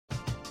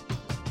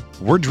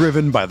We're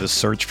driven by the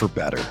search for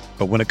better.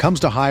 But when it comes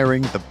to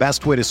hiring, the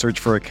best way to search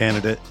for a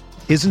candidate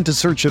isn't to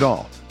search at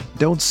all.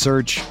 Don't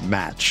search,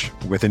 match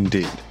with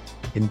Indeed.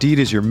 Indeed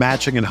is your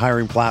matching and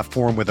hiring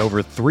platform with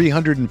over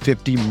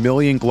 350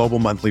 million global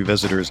monthly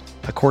visitors,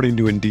 according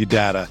to Indeed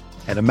data,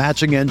 and a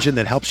matching engine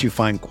that helps you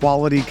find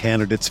quality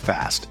candidates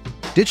fast.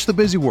 Ditch the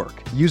busy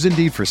work. Use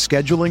Indeed for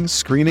scheduling,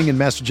 screening, and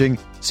messaging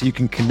so you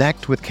can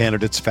connect with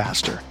candidates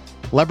faster.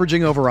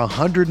 Leveraging over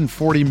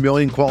 140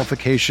 million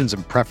qualifications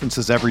and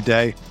preferences every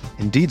day,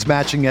 Indeed's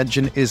matching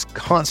engine is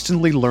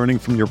constantly learning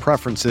from your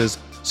preferences,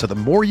 so the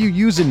more you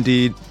use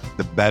Indeed,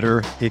 the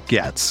better it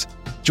gets.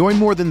 Join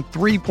more than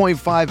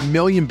 3.5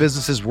 million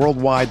businesses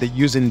worldwide that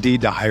use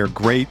Indeed to hire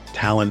great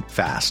talent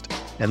fast.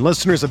 And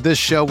listeners of this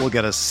show will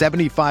get a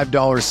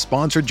 $75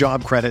 sponsored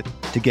job credit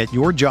to get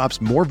your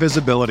jobs more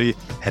visibility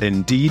at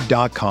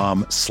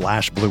Indeed.com/Blue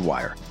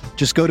Wire.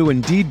 Just go to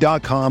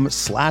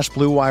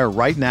Indeed.com/Blue Wire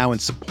right now and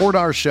support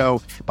our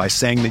show by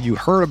saying that you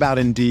heard about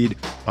Indeed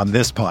on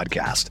this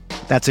podcast.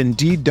 That's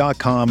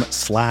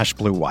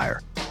Indeed.com/Blue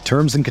Wire.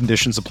 Terms and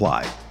conditions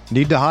apply.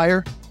 Need to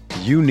hire?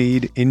 You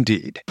need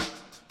Indeed.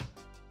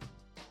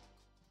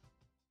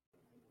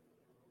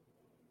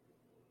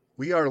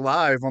 We are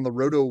live on the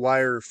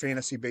RotoWire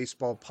Fantasy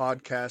Baseball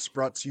Podcast,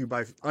 brought to you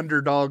by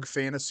Underdog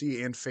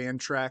Fantasy and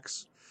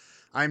Fantrax.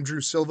 I'm Drew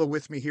Silva.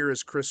 With me here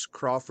is Chris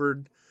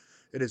Crawford.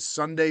 It is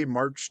Sunday,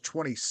 March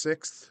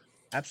 26th.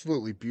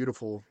 Absolutely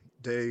beautiful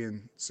day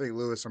in St.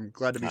 Louis. I'm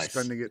glad to be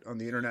spending it on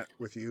the internet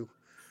with you,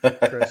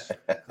 Chris.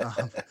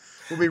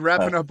 We'll be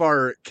wrapping up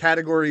our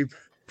category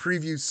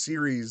preview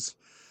series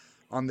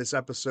on this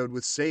episode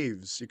with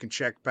saves. You can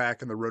check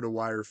back in the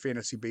RotoWire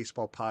Fantasy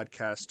Baseball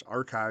Podcast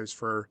archives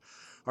for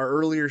our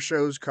earlier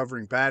shows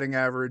covering batting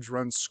average,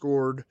 runs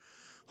scored,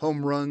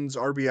 home runs,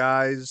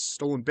 RBIs,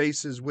 stolen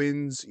bases,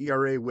 wins,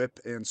 ERA, whip,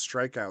 and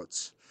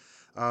strikeouts.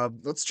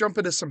 Let's jump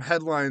into some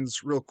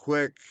headlines real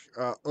quick.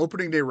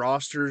 Opening day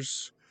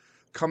rosters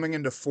coming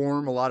into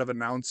form, a lot of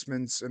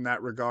announcements in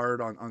that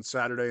regard on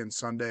Saturday and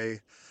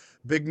Sunday.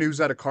 Big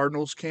news out of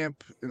Cardinals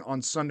camp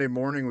on Sunday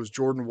morning was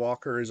Jordan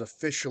Walker is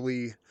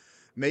officially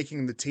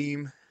making the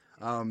team.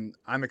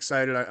 I'm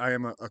excited. I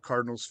am a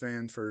Cardinals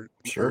fan for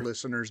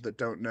listeners that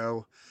don't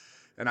know.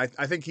 And I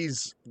think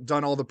he's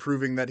done all the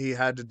proving that he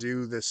had to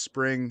do this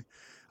spring.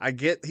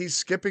 He's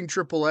skipping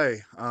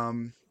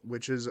AAA,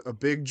 which is a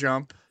big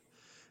jump.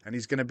 And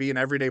he's going to be an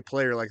everyday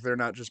player. Like, they're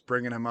not just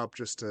bringing him up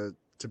just to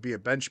be a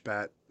bench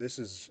bat.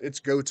 It's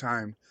go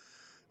time.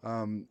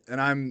 And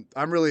I'm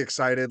really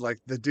excited. Like,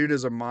 the dude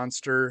is a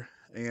monster.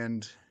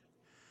 And,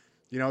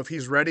 you know, if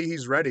he's ready,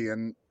 he's ready.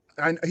 And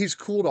he's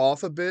cooled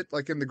off a bit.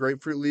 Like in the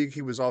Grapefruit League,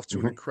 he was off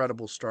to an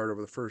incredible start over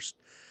the first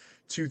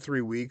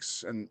 2-3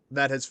 weeks, and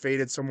that has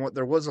faded somewhat.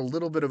 There was a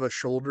little bit of a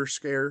shoulder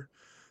scare.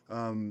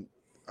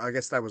 I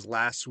guess that was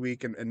last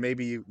week, and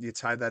maybe you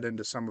tie that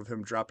into some of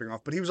him dropping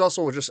off. But he was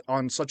also just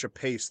on such a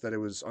pace that it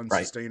was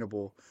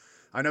unsustainable.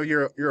 Right. I know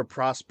you're a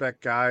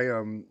prospect guy.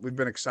 We've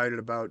been excited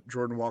about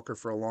Jordan Walker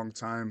for a long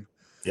time.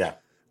 Yeah.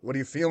 What are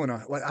you feeling?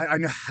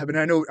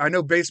 I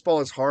know baseball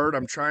is hard.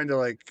 I'm trying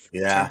to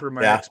temper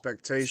my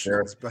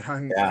expectations, but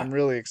I'm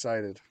really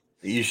excited.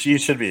 You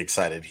should be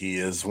excited. He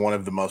is one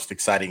of the most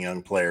exciting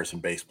young players in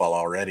baseball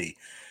already.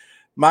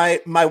 My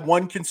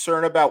one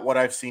concern about what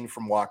I've seen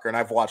from Walker, and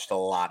I've watched a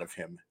lot of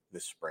him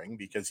this spring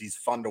because he's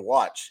fun to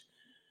watch.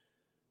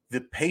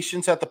 The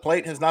patience at the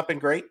plate has not been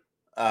great.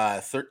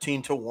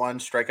 13-1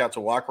 strikeout to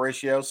walk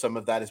ratio. Some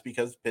of that is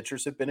because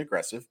pitchers have been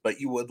aggressive, but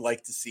you would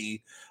like to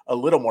see a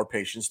little more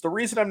patience. The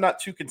reason I'm not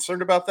too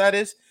concerned about that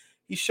is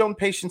he's shown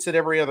patience at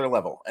every other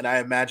level. And I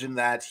imagine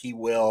that he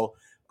will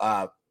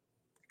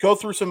go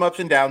through some ups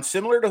and downs,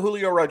 similar to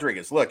Julio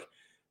Rodriguez. Look,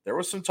 there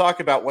was some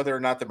talk about whether or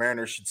not the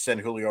Mariners should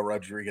send Julio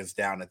Rodriguez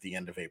down at the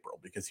end of April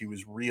because he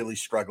was really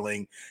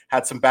struggling,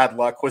 had some bad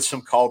luck with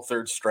some called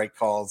third strike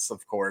calls,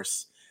 of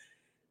course.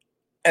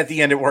 At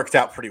the end, it worked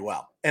out pretty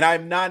well. And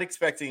I'm not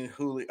expecting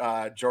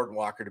Jordan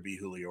Walker to be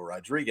Julio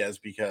Rodriguez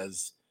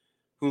because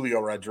Julio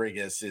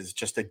Rodriguez is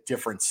just a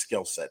different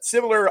skill set.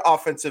 Similar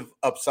offensive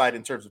upside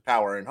in terms of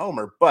power and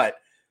homer, but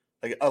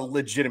like a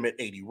legitimate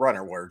 80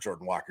 runner where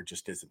Jordan Walker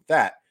just isn't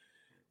that.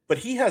 But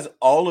he has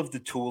all of the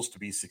tools to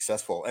be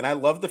successful. And I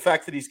love the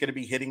fact that he's going to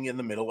be hitting in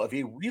the middle of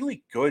a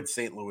really good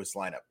St. Louis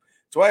lineup.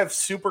 Do I have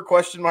super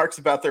question marks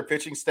about their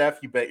pitching staff?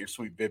 You bet your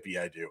sweet Bippy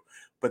I do.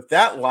 But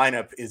that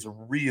lineup is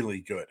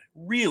really good,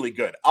 really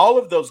good. All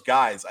of those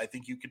guys, I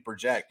think you could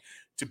project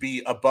to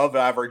be above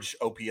average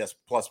OPS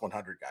plus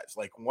 100 guys,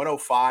 like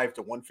 105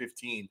 to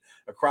 115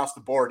 across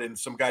the board, and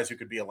some guys who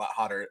could be a lot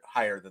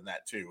higher than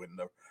that too in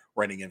the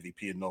reigning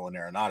MVP and Nolan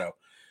Arenado.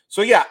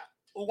 So yeah,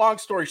 long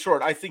story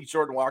short, I think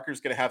Jordan Walker is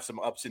going to have some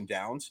ups and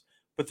downs,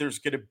 but there's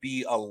going to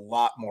be a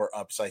lot more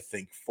ups, I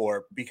think,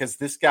 because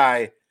this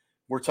guy,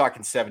 we're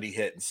talking 70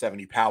 hit and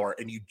 70 power,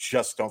 and you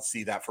just don't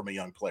see that from a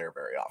young player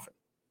very often.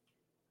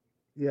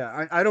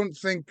 Yeah, I don't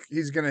think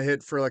he's going to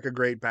hit for like a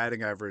great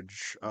batting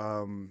average,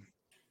 or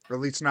at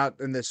least not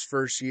in this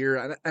first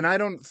year. And I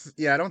don't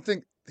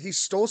think he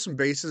stole some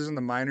bases in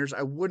the minors.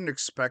 I wouldn't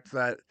expect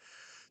that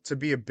to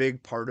be a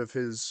big part of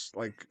his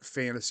like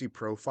fantasy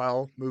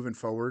profile moving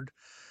forward.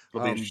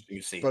 It'll be interesting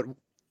to see. But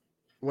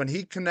when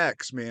he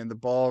connects, man, the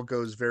ball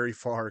goes very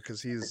far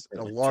because he's a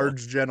Really does.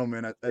 large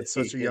gentleman at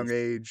such a He young is.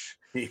 age.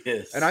 He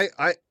is. And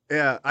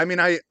yeah, I mean,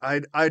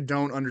 I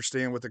don't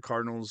understand what the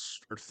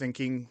Cardinals are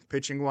thinking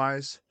pitching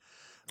wise.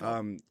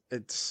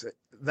 It's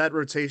that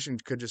rotation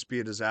could just be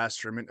a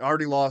disaster. I mean,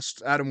 already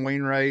lost Adam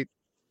Wainwright,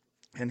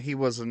 and he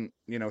wasn't,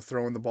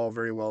 throwing the ball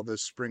very well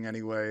this spring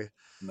anyway.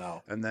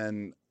 No. And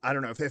then I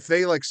don't know if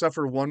they like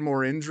suffer one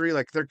more injury,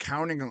 like they're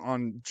counting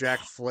on Jack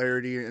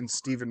Flaherty and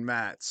Steven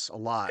Matz a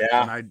lot.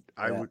 Yeah.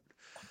 And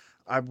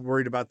I'm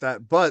worried about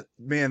that. But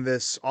man,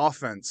 this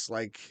offense,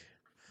 like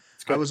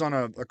I was on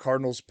a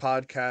Cardinals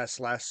podcast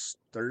last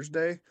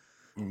Thursday.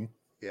 Mm-hmm.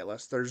 Yeah,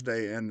 last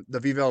Thursday, and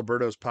the Viva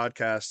Alberto's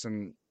podcast,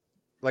 and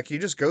like you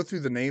just go through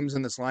the names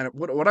in this lineup.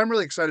 What I'm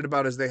really excited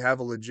about is they have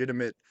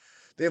legitimate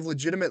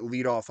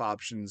leadoff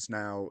options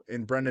now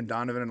in Brendan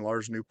Donovan and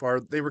Lars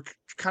Nootbaar. They were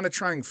kind of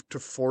trying to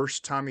force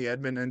Tommy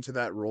Edman into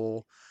that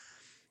role.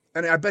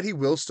 And I bet he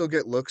will still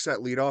get looks at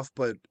leadoff,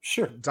 but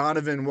sure,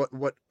 Donovan,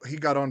 what he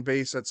got on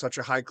base at such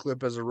a high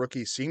clip as a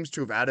rookie seems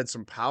to have added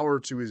some power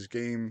to his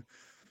game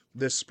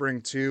this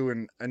spring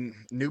too. And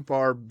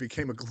Nootbaar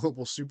became a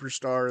global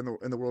superstar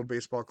in the World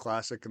Baseball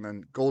Classic. And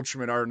then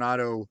Goldschmidt,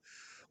 Arenado,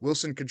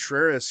 Wilson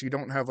Contreras, you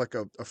don't have like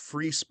a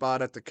free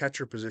spot at the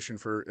catcher position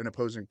for an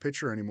opposing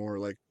pitcher anymore.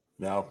 Like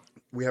no,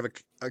 we have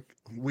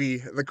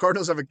the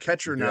Cardinals have a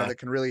catcher now that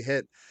can really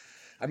hit.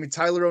 I mean,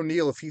 Tyler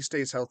O'Neill, if he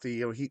stays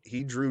healthy,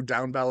 he drew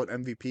down ballot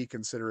MVP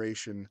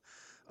consideration.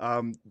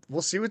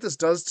 We'll see what this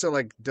does to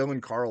like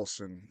Dylan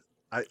Carlson.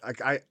 I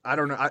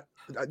don't know.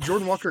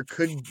 Jordan Walker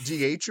could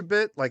DH a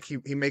bit, like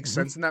he makes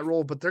sense in that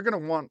role, but they're going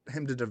to want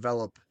him to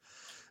develop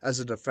as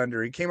a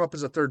defender. He came up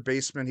as a third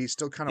baseman. He's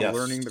still kind of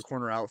learning the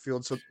corner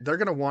outfield, so they're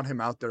going to want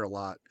him out there a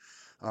lot.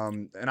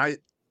 And I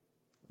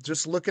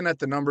just looking at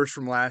the numbers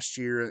from last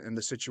year and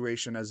the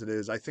situation as it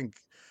is, I think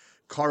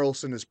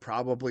Carlson is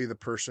probably the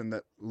person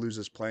that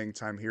loses playing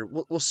time here.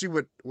 We'll see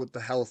what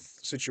the health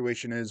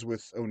situation is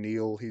with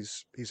O'Neill.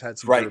 He's had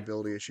some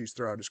durability issues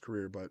throughout his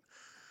career, but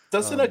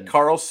doesn't a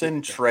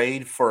Carlson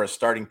trade for a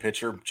starting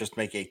pitcher just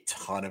make a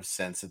ton of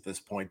sense at this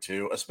point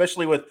too?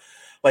 Especially with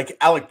like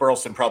Alec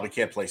Burleson probably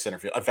can't play center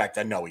field. In fact,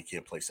 I know he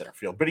can't play center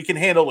field, but he can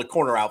handle the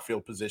corner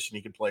outfield position.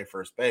 He can play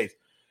first base.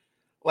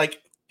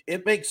 Like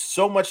it makes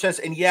so much sense.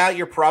 And yeah,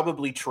 you're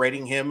probably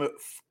trading him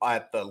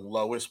at the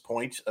lowest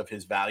point of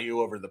his value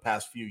over the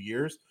past few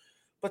years,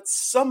 but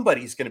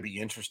somebody's going to be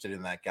interested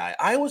in that guy.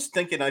 I was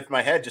thinking in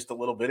my head just a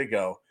little bit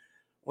ago,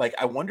 like,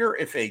 I wonder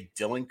if a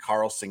Dylan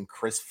Carlson,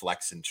 Chris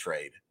Flexen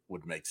trade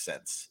would make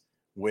sense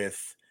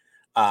with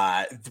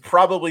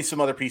probably some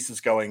other pieces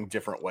going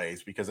different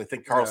ways, because I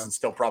think Carlson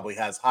still probably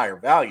has higher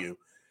value.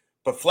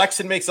 But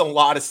Flexen makes a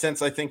lot of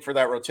sense, I think, for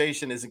that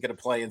rotation. Isn't going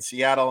to play in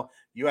Seattle.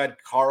 You add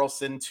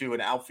Carlson to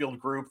an outfield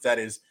group that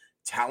is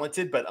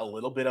talented but a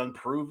little bit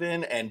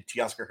unproven, and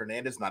Teoscar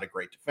Hernandez, not a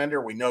great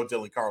defender. We know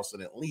Dylan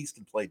Carlson at least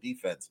can play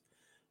defense.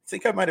 I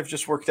think I might have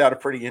just worked out a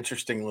pretty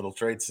interesting little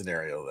trade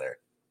scenario there.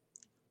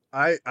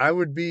 I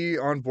would be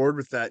on board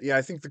with that. Yeah,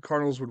 I think the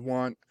Cardinals would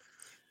want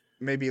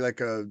maybe like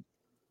a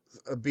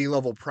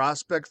B-level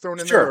prospect thrown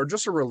in there, or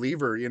just a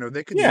reliever.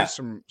 They could use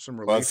some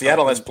relief. Well,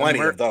 Seattle has plenty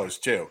of those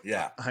too.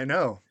 Yeah, I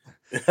know.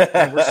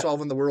 We're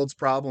solving the world's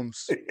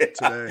problems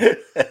today.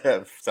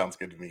 Sounds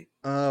good to me.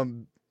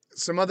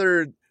 Some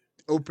other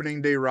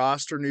opening day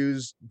roster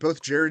news: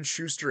 both Jared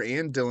Schuster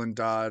and Dylan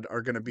Dodd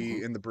are going to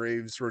be in the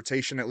Braves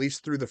rotation at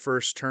least through the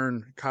first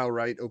turn. Kyle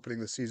Wright opening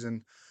the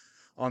season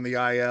on the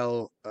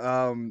IL.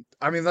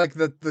 I mean, like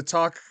the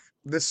talk.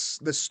 This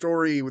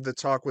story with the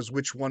talk was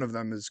which one of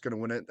them is going to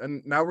win it.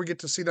 And now we get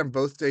to see them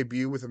both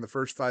debut within the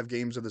first 5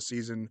 games of the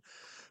season.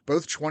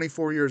 Both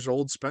 24 years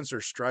old. Spencer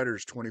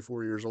Strider's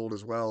 24 years old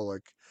as well.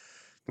 Like,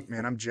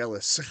 man, I'm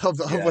jealous of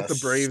what the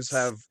Braves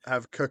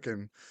have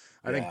cooking.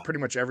 I think pretty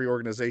much every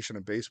organization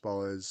in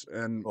baseball is.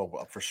 And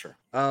well, for sure.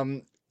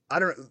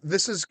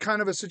 This is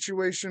kind of a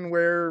situation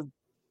where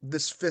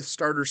this 5th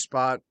starter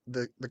spot,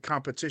 the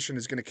competition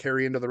is going to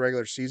carry into the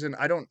regular season.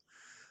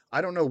 I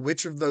don't know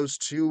which of those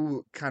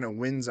two kind of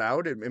wins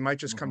out. It might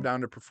just come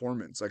down to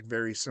performance, like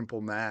very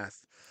simple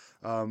math.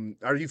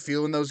 Are you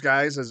feeling those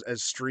guys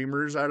as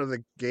streamers out of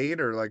the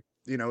gate, or like,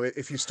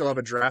 if you still have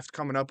a draft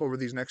coming up over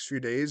these next few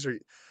days? Or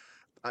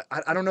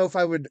I don't know if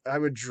I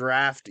would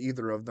draft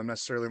either of them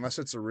necessarily, unless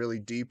it's a really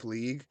deep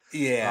league.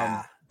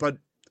 Yeah. But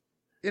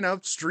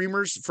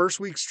streamers, first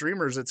week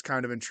streamers, it's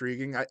kind of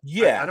intriguing. I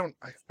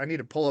need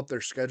to pull up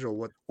their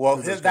schedule.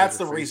 That's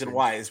the reason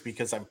why, is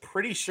because I'm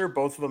pretty sure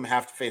both of them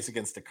have to face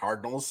against the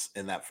Cardinals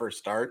in that first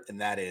start. And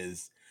that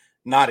is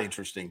not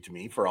interesting to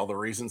me for all the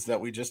reasons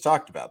that we just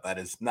talked about. That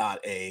is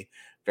not a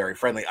very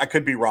friendly. I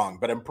could be wrong,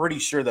 but I'm pretty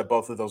sure that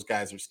both of those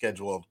guys are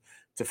scheduled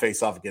to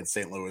face off against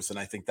St. Louis. And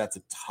I think that's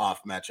a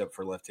tough matchup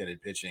for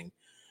left-handed pitching.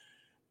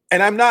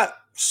 And I'm not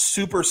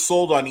super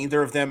sold on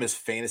either of them as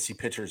fantasy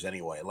pitchers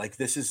anyway. Like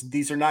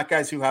these are not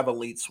guys who have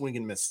elite swing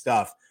and miss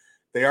stuff.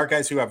 They are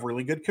guys who have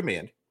really good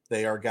command.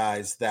 They are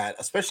guys that,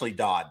 especially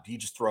Dodd, he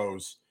just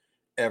throws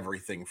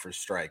everything for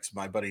strikes.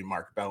 My buddy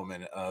Mark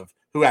Bellman,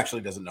 who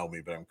actually doesn't know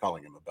me, but I'm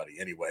calling him a buddy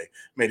anyway,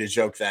 made a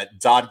joke that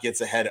Dodd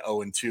gets ahead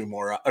 0-2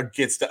 more, or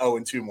gets to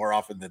 0-2 more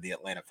often than the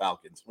Atlanta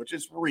Falcons, which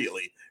is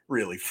really,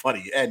 really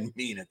funny and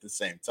mean at the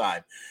same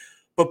time.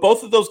 But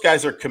both of those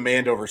guys are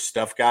command over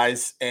stuff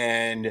guys.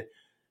 And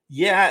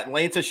yeah,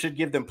 Atlanta should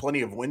give them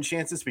plenty of win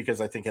chances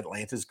because I think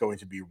Atlanta is going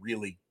to be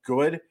really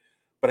good.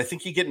 But I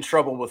think you get in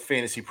trouble with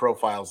fantasy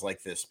profiles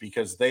like this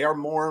because they are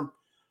more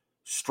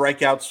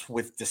strikeouts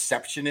with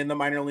deception in the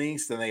minor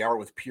leagues than they are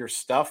with pure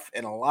stuff.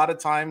 And a lot of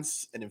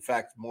times, and in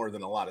fact, more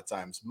than a lot of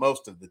times,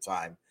 most of the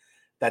time,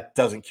 that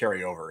doesn't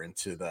carry over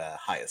into the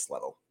highest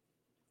level.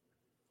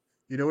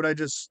 You know what I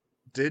just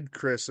did,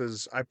 Chris,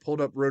 is I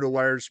pulled up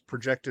RotoWire's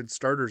projected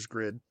starters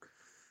grid,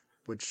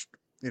 which,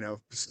 you know,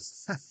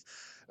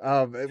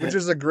 which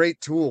is a great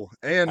tool.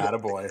 And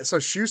Attaboy. so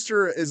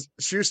Schuster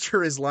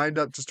is lined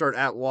up to start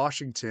at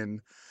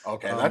Washington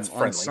that's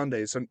friendly. on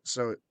Sunday.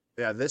 So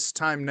yeah, this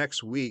time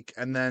next week,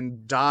 and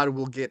then Dodd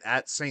will get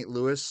at St.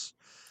 Louis.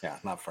 Yeah,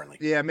 not friendly.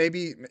 Yeah,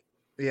 maybe.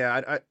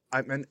 Yeah,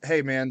 I mean,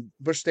 hey man,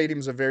 Busch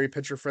Stadium's a very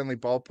pitcher friendly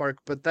ballpark,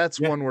 but that's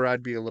one where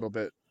I'd be a little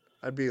bit.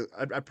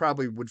 I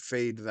probably would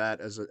fade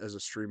that as a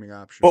streaming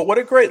option. But what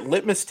a great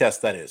litmus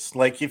test that is.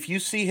 Like if you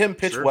see him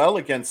pitch well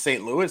against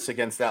St. Louis,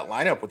 against that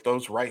lineup with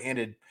those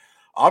right-handed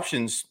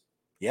options,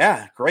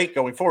 yeah, great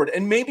going forward.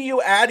 And maybe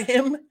you add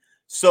him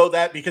so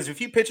that because if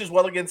he pitches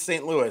well against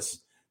St. Louis,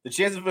 the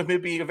chances of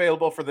him being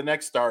available for the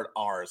next start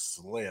are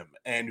slim.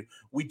 And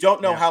we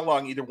don't know how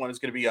long either one is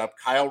going to be up.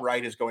 Kyle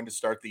Wright is going to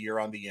start the year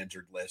on the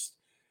injured list.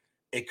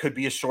 It could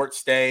be a short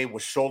stay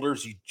with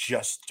shoulders. You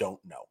just don't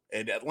know.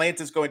 And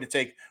Atlanta's going to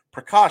take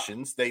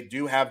precautions. They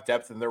do have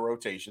depth in their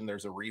rotation.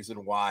 There's a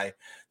reason why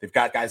they've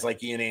got guys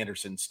like Ian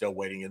Anderson still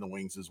waiting in the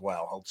wings as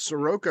well.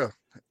 Soroka.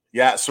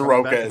 Yeah,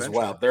 Soroka as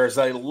well. There's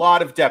a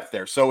lot of depth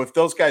there. So if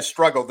those guys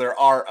struggle, there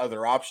are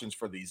other options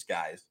for these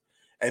guys.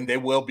 And they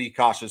will be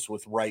cautious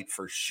with Wright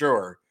for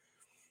sure.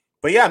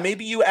 But yeah,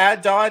 maybe you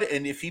add Dodd,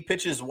 and if he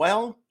pitches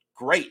well,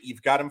 great.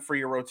 You've got him for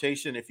your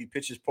rotation. If he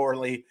pitches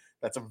poorly,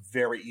 that's a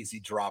very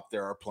easy drop.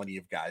 There are plenty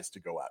of guys to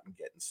go out and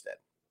get instead.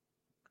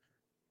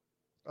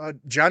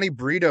 Johnny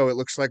Brito, it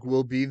looks like,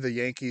 will be the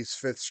Yankees'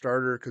 fifth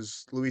starter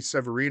because Luis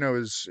Severino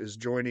is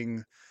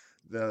joining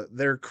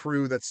their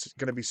crew that's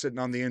going to be sitting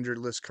on the injured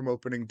list come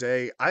opening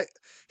day.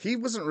 He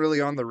wasn't really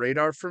on the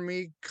radar for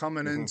me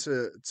coming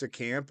into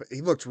camp.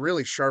 He looked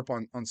really sharp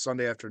on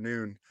Sunday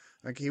afternoon.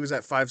 Like he was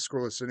at 5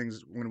 scoreless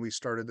innings when we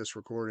started this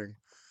recording.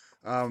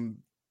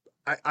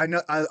 I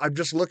know I'm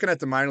just looking at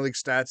the minor league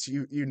stats.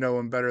 You know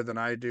him better than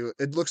I do.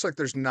 It looks like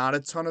there's not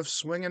a ton of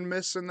swing and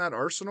miss in that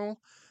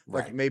arsenal.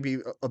 Like Right. maybe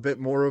a bit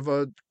more of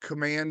a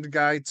command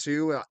guy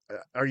too.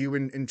 Are you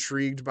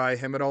intrigued by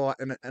him at all?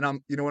 And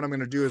I'm, you know what I'm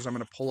going to do is I'm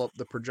going to pull up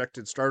the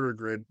projected starter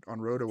grid on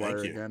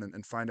RotoWire again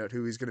and find out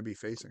who he's going to be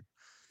facing.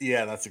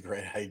 Yeah, that's a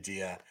great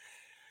idea.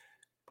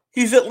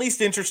 He's at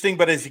least interesting,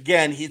 but it's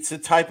the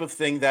type of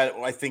thing that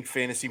I think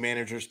fantasy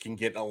managers can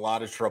get in a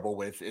lot of trouble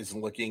with is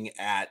looking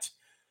at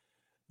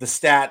the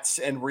stats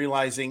and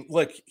realizing,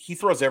 look, he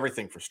throws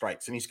everything for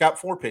strikes and he's got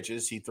 4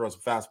 pitches. He throws a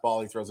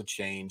fastball, he throws a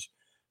change.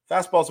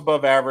 Fastball's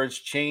above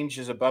average, change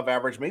is above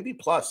average, maybe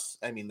plus.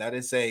 I mean, that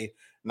is a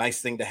nice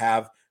thing to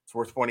have. It's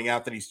worth pointing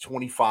out that he's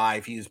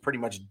 25. He is pretty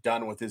much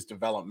done with his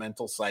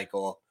developmental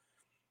cycle.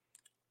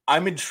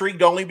 I'm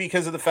intrigued only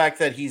because of the fact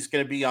that he's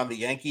going to be on the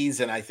Yankees,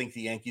 and I think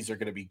the Yankees are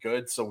going to be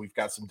good, so we've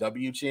got some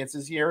W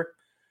chances here.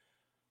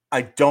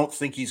 I don't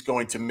think he's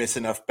going to miss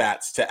enough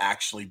bats to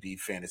actually be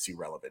fantasy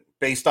relevant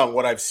based on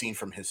what I've seen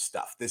from his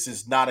stuff. This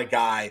is not a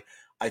guy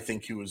I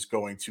think who is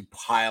going to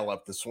pile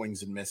up the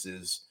swings and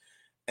misses.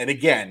 And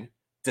again,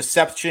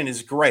 deception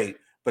is great,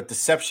 but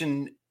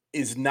deception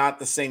is not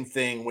the same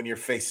thing when you're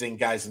facing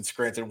guys in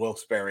Scranton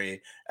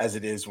Wilkes-Barre as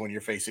it is when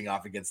you're facing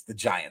off against the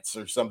Giants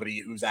or somebody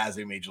who's as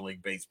a Major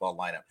League Baseball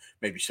lineup.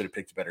 Maybe should have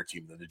picked a better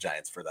team than the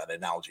Giants for that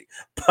analogy.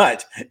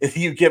 But if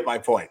you get my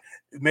point,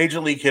 Major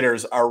League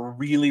hitters are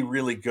really,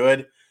 really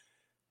good.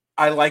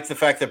 I like the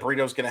fact that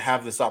Burrito's going to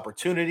have this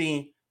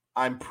opportunity.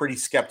 I'm pretty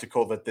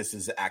skeptical that this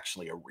is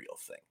actually a real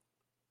thing.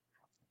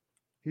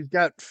 He's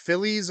got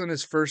Phillies in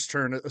his first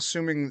turn,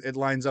 assuming it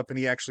lines up and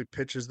he actually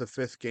pitches the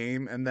 5th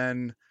game. And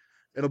then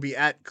it'll be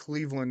at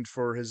Cleveland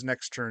for his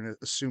next turn,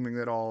 assuming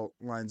that all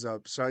lines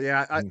up. So,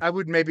 yeah, I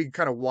would maybe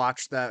kind of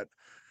watch that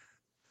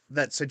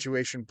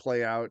situation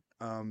play out.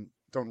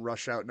 Don't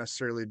rush out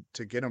necessarily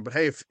to get him. But,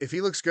 hey, if he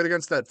looks good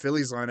against that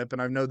Phillies lineup,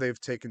 and I know they've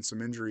taken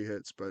some injury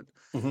hits, but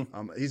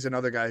he's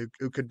another guy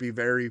who could be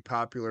very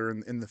popular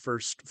in the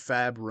first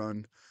fab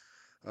run.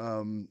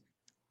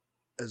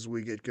 As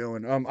we get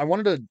going. I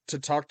wanted to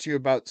talk to you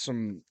about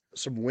some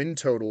win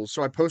totals.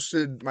 So I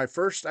posted my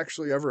first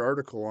actually ever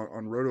article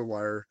on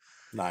RotoWire.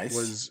 Nice.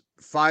 Was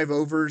 5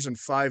 overs and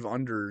 5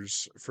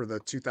 unders for the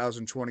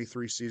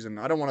 2023 season.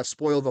 I don't want to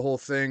spoil the whole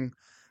thing.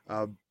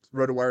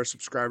 RotoWire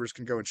subscribers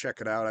can go and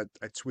check it out.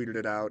 I tweeted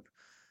it out.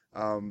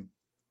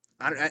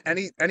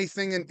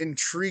 Anything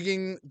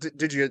intriguing?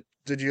 Did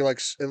you like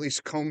at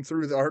least comb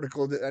through the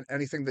article?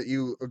 Anything that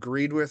you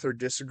agreed with or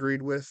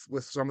disagreed with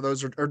some of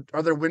those, or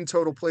are there win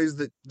total plays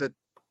that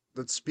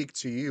speak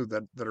to you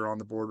that are on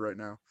the board right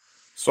now.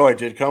 So I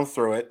did come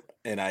through it,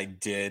 and I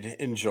did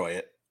enjoy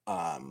it.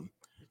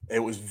 It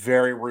was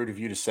very rude of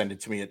you to send it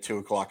to me at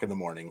 2:00 in the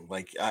morning.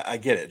 Like, I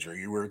get it, Drew.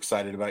 You were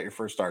excited about your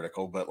first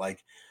article, but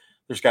like,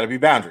 there's got to be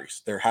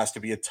boundaries. There has to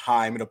be a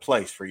time and a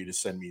place for you to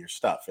send me your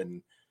stuff,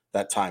 and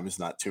that time is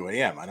not 2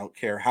 a.m. I don't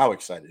care how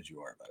excited you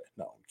are about it.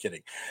 No, I'm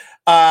kidding.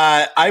 2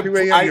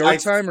 a.m. your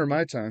time or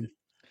my time?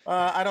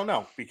 I don't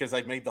know, because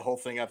I made the whole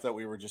thing up that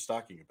we were just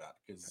talking about,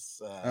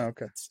 because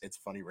okay. it's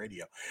funny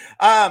radio.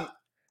 Funny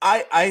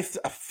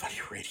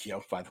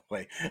radio, by the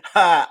way.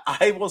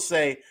 I will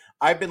say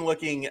I've been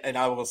looking, and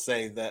I will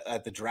say that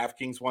at the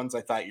DraftKings ones,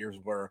 I thought yours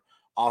were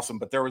awesome,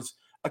 but there was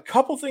a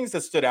couple things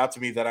that stood out to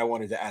me that I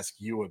wanted to ask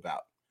you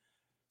about.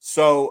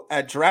 So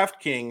at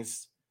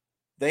DraftKings,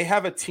 they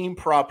have a team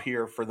prop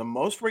here for the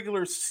most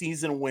regular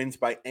season wins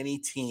by any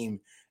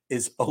team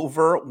is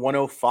over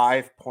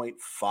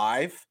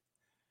 105.5.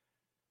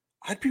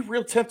 I'd be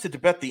real tempted to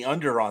bet the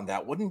under on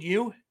that, wouldn't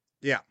you?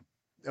 Yeah.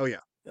 Oh yeah.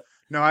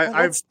 No,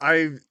 I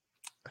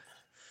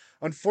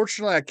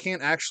unfortunately I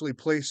can't actually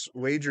place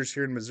wagers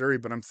here in Missouri,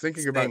 but I'm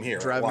thinking about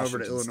driving over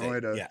to Illinois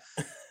to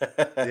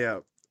yeah.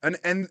 And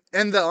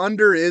the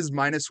under is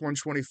minus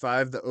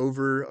 125. The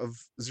over of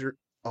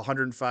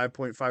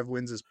 105.5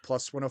 wins is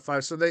plus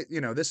 105. So they,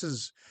 this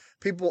is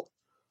people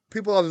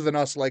other than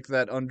us like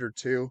that under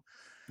too.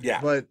 Yeah.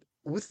 But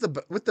with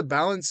the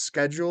balanced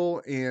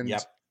schedule, and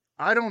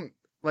I don't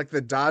like,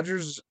 the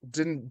Dodgers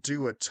didn't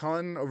do a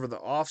ton over the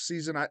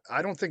offseason.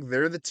 I don't think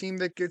they're the team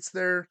that gets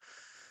there.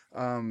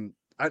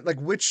 I like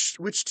which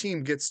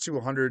team gets to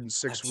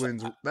 106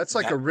 wins. That's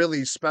like a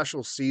really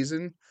special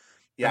season.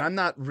 Yeah. And I'm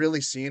not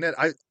really seeing it.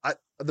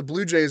 The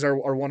Blue Jays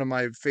are one of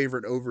my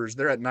favorite overs.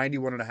 They're at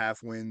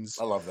 91.5 wins.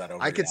 I love that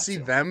over. I could see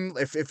them,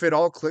 if it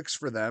all clicks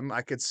for them,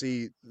 I could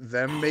see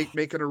them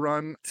making a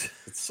run.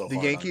 It's so the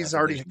Yankees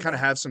already kind of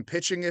have some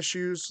pitching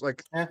issues.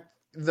 Like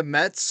the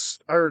Mets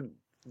are,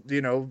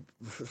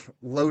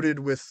 loaded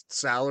with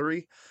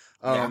salary.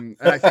 And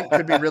I think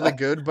could be really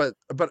good, but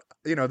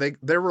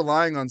they're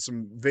relying on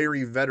some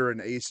very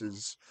veteran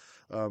aces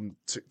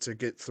to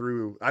get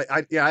through.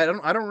 I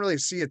don't really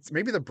see it.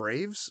 Maybe the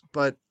Braves,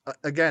 but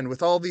again,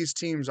 with all these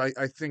teams, I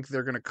think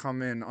they're going to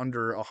come in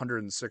under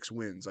 106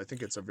 wins. I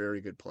think it's a very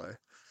good play.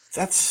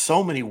 That's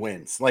so many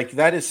wins. Like,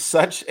 that is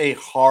such a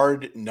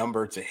hard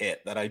number to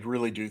hit that I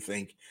really do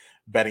think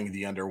betting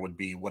the under would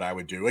be what I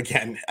would do.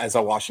 Again, as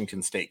a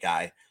Washington State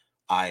guy,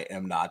 I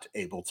am not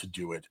able to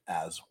do it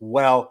as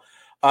well.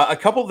 A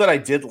couple that I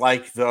did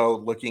like, though,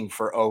 looking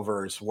for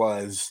overs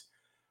was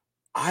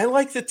I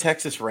like the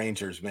Texas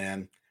Rangers,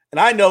 man.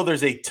 And I know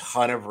there's a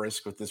ton of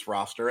risk with this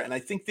roster, and I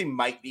think they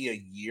might be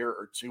a year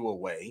or two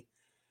away.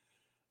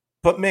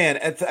 But, man,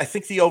 I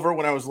think the over,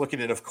 when I was looking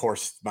at it, of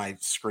course, my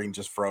screen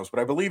just froze,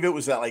 but I believe it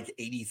was at like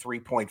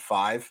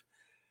 83.5.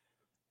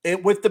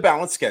 With the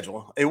balanced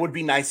schedule, it would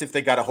be nice if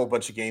they got a whole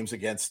bunch of games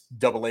against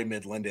AA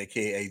Midland,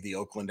 a.k.a. the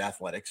Oakland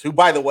Athletics, who,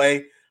 by the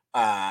way,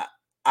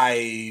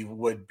 I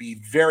would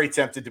be very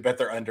tempted to bet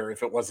their under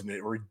if it wasn't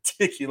a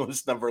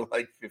ridiculous number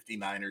like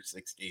 59 or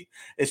 60.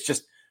 It's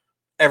just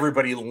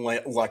everybody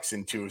lucks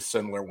into a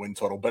similar win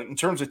total. But in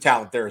terms of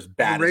talent, they're as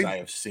bad as I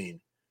have seen.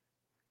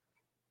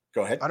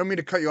 Go ahead. I don't mean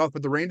to cut you off,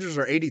 but the Rangers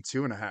are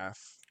 82.5.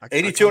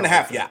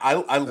 82.5. Yeah,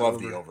 I love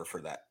the over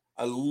for that.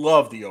 I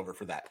love the over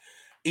for that.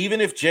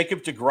 Even if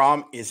Jacob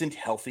deGrom isn't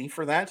healthy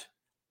for that,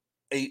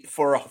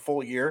 for a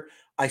full year,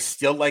 I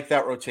still like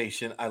that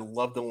rotation. I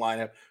love the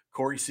lineup.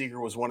 Corey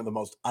Seager was one of the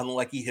most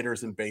unlucky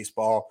hitters in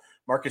baseball.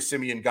 Marcus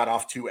Semien got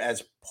off to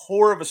as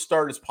poor of a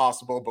start as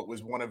possible, but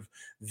was one of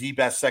the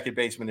best second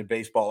basemen in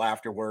baseball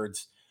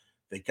afterwards.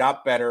 They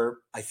got better.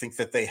 I think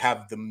that they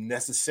have the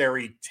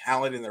necessary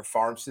talent in their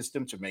farm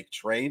system to make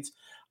trades.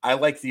 I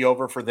like the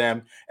over for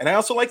them. And I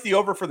also like the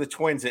over for the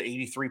Twins at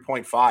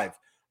 83.5.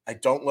 I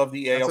don't love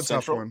the AL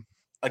Central.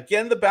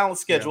 Again, the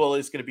balanced schedule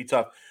is going to be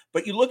tough.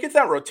 But you look at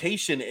that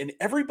rotation, and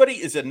everybody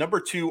is a number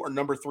 2 or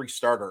number 3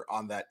 starter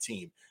on that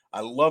team. I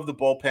love the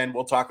bullpen.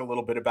 We'll talk a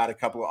little bit about a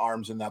couple of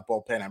arms in that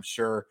bullpen, I'm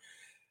sure.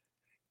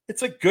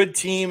 It's a good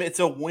team. It's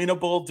a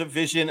winnable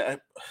division,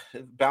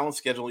 balanced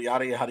schedule,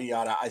 yada, yada,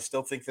 yada. I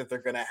still think that they're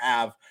going to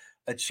have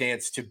a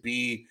chance to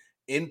be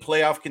in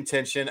playoff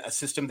contention, a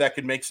system that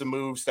could make some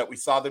moves that we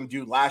saw them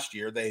do last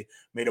year. They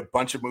made a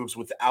bunch of moves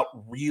without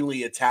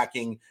really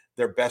attacking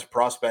their best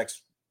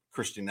prospects.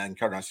 Christian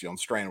Encarnacion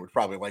Strand would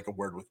probably like a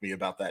word with me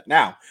about that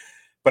now,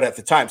 but at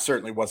the time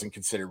certainly wasn't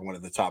considered one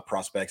of the top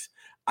prospects.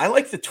 I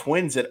like the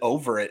Twins at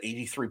over at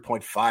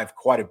 83.5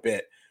 quite a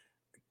bit.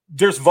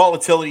 There's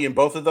volatility in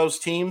both of those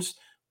teams,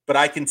 but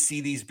I can see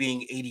these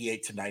being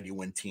 88 to 90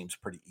 win teams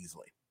pretty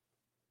easily.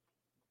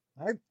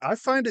 I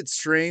find it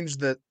strange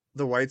that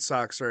the White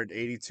Sox are at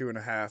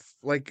 82.5.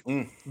 Like,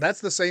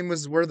 that's the same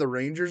as where the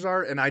Rangers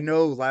are. And I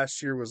know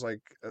last year was like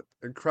an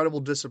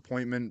incredible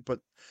disappointment, but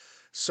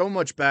so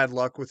much bad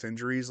luck with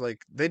injuries.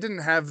 Like, they didn't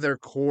have their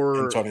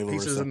core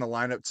pieces in the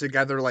lineup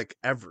together, like,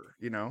 ever,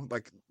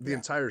 like the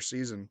entire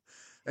season.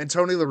 And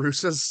Tony La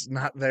Russa's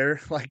not there.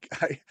 Like,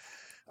 hi,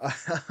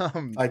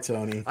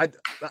 Tony.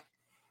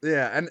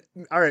 Yeah, and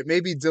all right,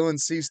 maybe Dylan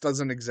Cease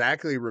doesn't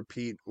exactly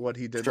repeat what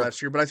he did Sure.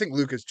 last year, but I think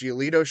Lucas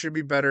Giolito should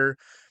be better.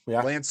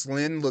 Yeah. Lance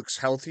Lynn looks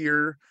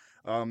healthier.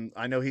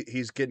 I know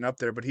he's getting up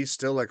there, but he's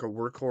still like a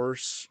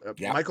workhorse.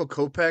 Yeah. Michael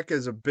Kopech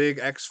is a big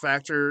X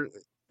factor.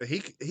 He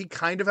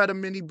kind of had a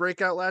mini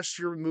breakout last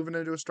year, moving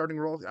into a starting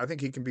role. I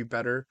think he can be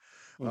better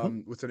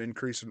Hmm. with an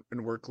increase in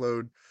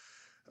workload.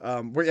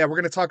 We're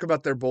going to talk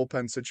about their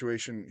bullpen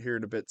situation here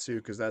in a bit too,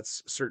 because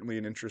that's certainly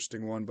an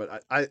interesting one.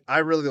 But I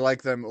really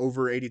like them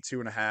over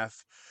 82.5.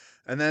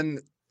 And then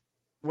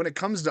when it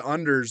comes to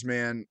unders,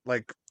 man,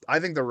 like I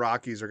think the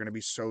Rockies are going to be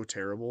so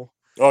terrible.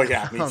 Oh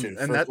yeah, me too.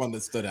 And First one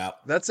that stood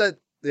out. that's at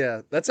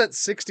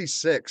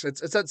 66.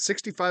 It's at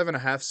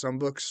 65.5 some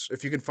books.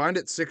 If you can find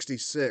it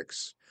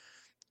 66,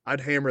 I'd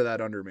hammer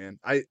that under, man.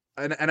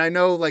 And I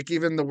know like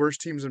even the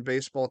worst teams in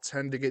baseball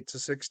tend to get to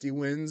 60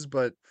 wins,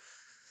 but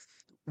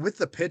with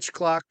the pitch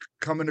clock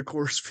coming to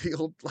Coors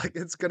Field, like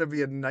it's gonna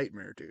be a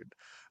nightmare, dude.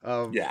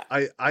 Yeah.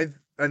 I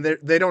and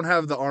they don't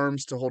have the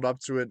arms to hold up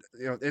to it.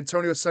 You know,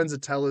 Antonio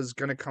Senzatella is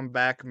gonna come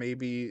back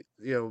maybe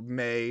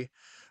May.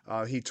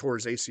 He tore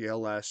his ACL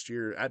last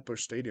year at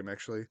Busch Stadium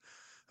actually.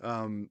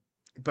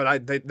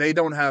 But they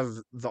don't have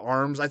the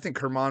arms. I think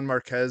Herman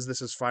Marquez,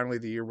 this is finally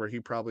the year where he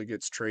probably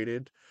gets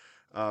traded.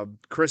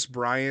 Chris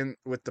Bryant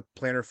with the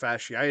plantar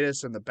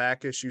fasciitis and the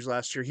back issues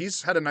last year,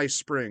 he's had a nice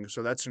spring,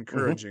 so that's Hmm.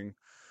 encouraging.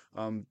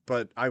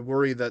 But I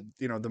worry that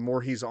the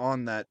more he's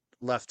on that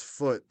left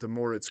foot, the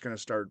more it's going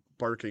to start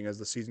barking as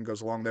the season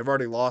goes along. They've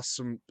already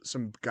lost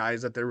some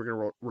guys that they were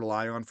going to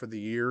rely on for the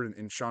year,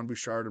 in Sean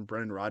Bouchard and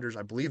Brendan Rodgers.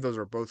 I believe those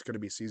are both going to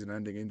be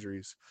season-ending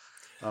injuries.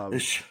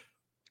 Ish.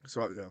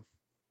 So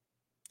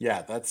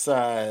Yeah, that's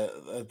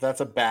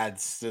a bad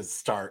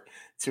start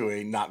to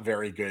a not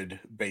very good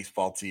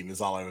baseball team.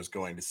 Is all I was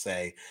going to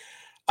say.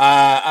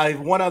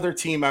 One other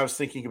team I was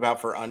thinking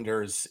about for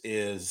unders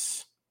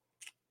is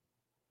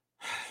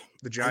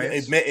the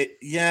Giants.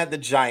 yeah, the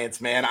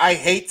Giants, man. I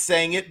hate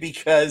saying it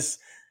because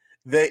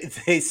they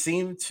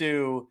seem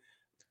to.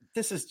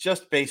 This is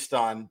just based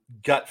on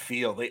gut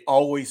feel. They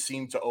always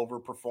seem to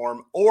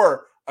overperform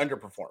or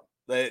underperform.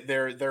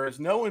 There is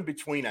no in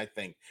between. I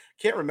think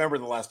can't remember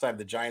the last time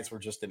the Giants were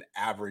just an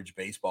average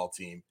baseball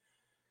team.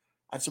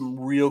 I have some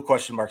real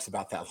question marks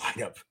about that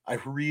lineup. I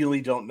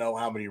really don't know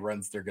how many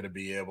runs they're going to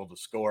be able to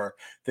score.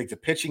 I think the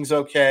pitching's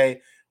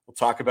okay. We'll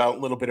talk about a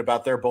little bit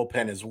about their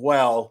bullpen as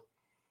well.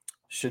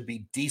 Should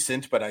be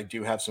decent, but I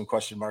do have some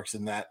question marks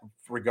in that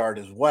regard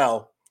as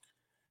well.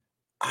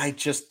 I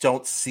just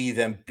don't see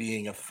them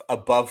being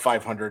above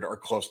 500 or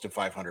close to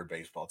 500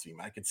 baseball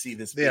team. I could see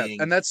this being,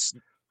 and that's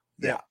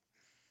yeah.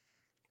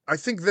 I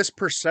think this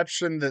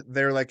perception that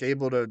they're like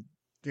able to,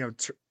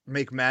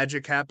 make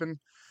magic happen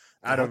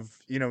out Uh-huh.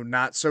 of,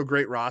 not so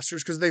great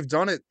rosters, because they've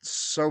done it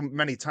so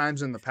many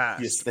times in the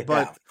past. Yes, they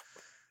but have.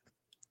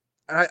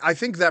 I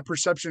think that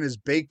perception is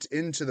baked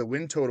into the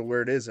win total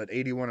where it is at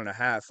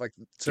 81.5. Like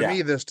to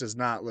me, this does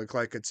not look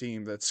like a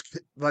team that's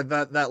like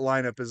that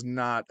lineup is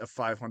not a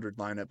 500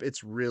 lineup.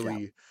 It's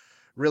really,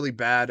 really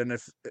bad. And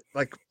if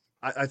like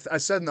I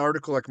said in the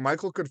article, like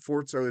Michael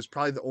Conforto is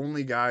probably the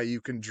only guy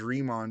you can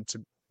dream on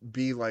to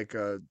be like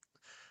a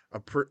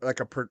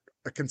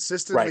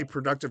consistently Right.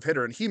 productive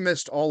hitter, and he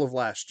missed all of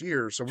last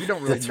year, so we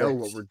don't really That's know right.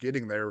 what we're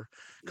getting there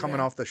coming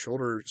Yeah. off the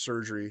shoulder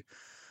surgery.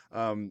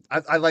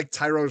 I like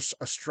Tyro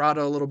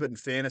Estrada a little bit in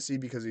fantasy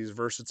because he's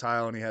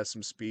versatile and he has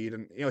some speed,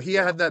 and he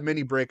Yeah. had that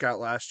mini breakout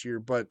last year,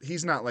 but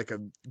he's not like a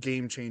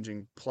game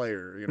changing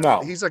player. No.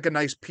 He's like a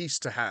nice piece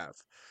to have.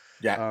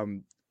 Yeah.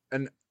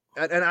 And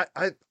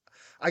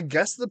I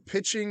guess the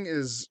pitching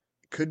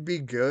could be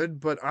good,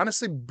 but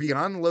honestly,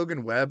 beyond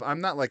Logan Webb,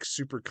 I'm not like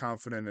super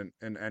confident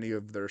in any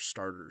of their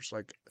starters.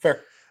 Like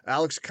Fair.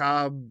 Alex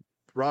Cobb,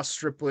 Ross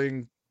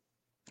Stripling.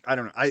 I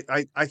don't know.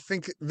 I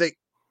think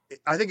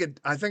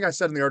I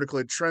said in the article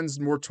it trends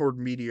more toward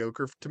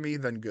mediocre to me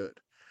than good.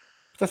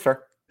 That's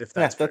fair. If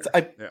that's that's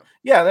fair.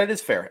 yeah, that is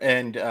fair,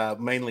 and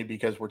mainly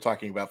because we're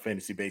talking about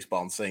fantasy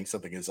baseball and saying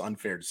something is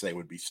unfair to say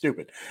would be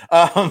stupid.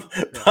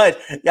 But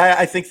yeah,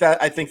 I think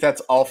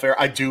that's all fair.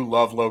 I do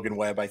love Logan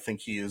Webb. I think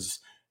he is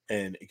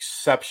an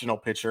exceptional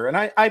pitcher, and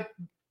I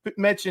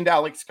mentioned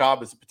Alex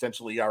Cobb as a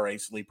potential ERA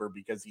sleeper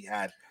because he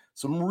had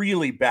some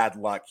really bad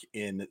luck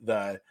in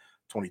the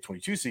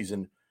 2022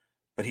 season.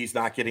 But he's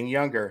not getting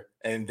younger.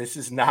 And this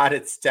is not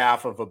a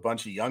staff of a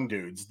bunch of young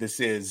dudes. This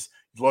is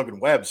Logan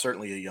Webb,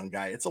 certainly a young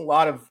guy. It's a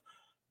lot of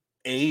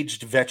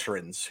aged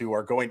veterans who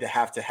are going to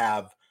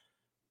have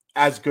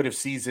as good of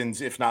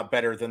seasons, if not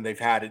better, than they've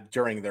had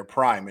during their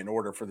prime in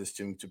order for this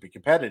team to be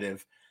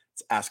competitive.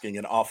 It's asking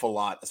an awful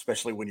lot,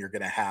 especially when you're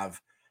going to have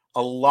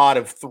a lot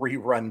of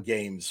 3-run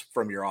games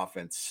from your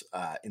offense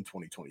in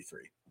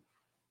 2023.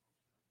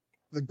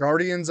 The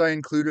Guardians I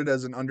included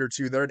as an under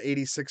 2. They're at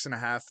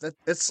 86.5.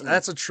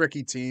 That's a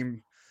tricky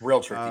team.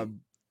 Real tricky.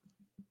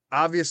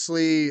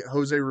 Obviously,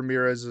 Jose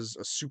Ramirez is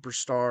a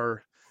superstar,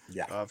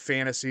 Yeah.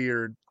 fantasy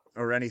or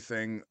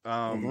anything.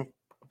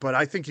 But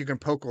I think you can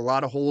poke a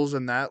lot of holes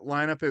in that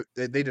lineup.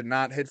 They did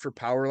not hit for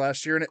power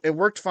last year, and it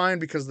worked fine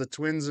because the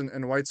Twins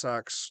and White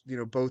Sox,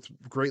 both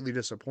greatly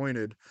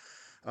disappointed.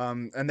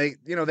 And they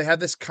have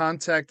this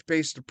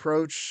contact-based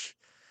approach.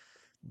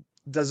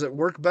 Does it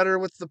work better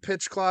with the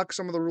pitch clock?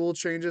 Some of the rule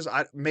changes,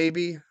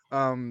 maybe.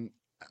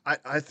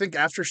 I think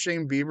after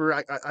Shane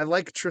Bieber, I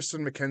like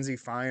Tristan McKenzie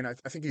fine. I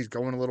think he's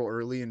going a little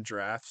early in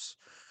drafts.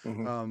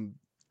 Mm-hmm.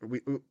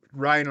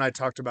 Ryan and I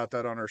talked about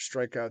that on our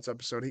strikeouts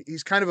episode.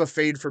 He's kind of a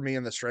fade for me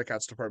in the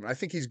strikeouts department. I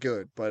think he's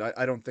good, but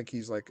I don't think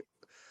he's like,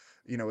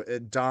 a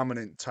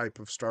dominant type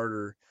of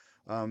starter.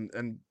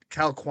 And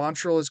Cal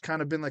Quantrill has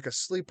kind of been like a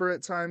sleeper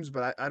at times,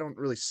 but I don't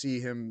really see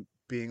him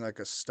being like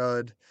a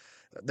stud.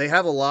 They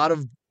have a lot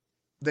of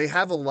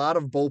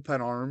bullpen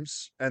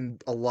arms,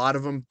 and a lot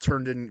of them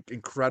turned in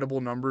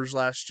incredible numbers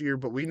last year.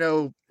 But we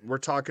know, we're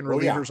talking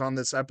relievers on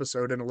this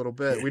episode in a little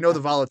bit. We know the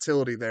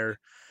volatility there.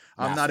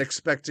 I'm not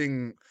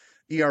expecting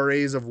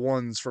ERAs of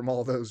 1s from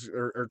all those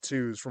or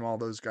 2s from all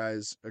those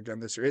guys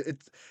again this year.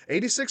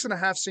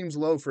 86.5 seems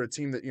low for a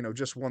team that,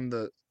 just won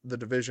the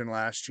division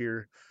last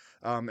year,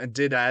 and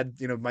did add,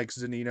 Mike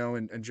Zunino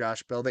and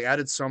Josh Bell. They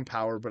added some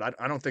power, but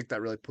I don't think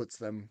that really puts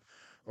them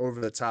over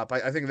the top.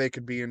 I think they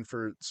could be in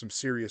for some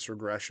serious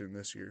regression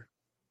this year.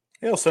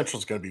 AL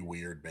Central's going to be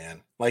weird,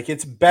 man. Like,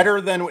 it's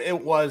better than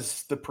it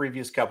was the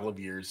previous couple of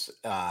years.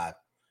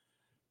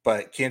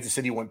 But Kansas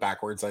City went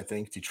backwards, I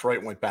think.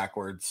 Detroit went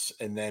backwards.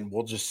 And then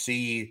we'll just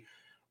see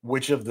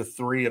which of the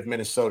three of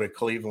Minnesota,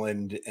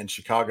 Cleveland, and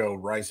Chicago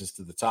rises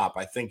to the top.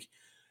 I think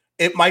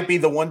it might be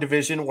the one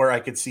division where I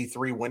could see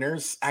 3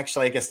 winners.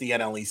 Actually, I guess the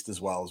NL East as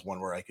well is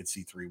one where I could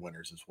see 3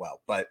 winners as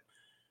well. But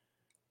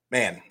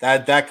man,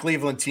 that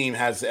Cleveland team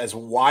has as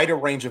wide a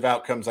range of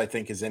outcomes, I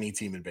think, as any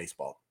team in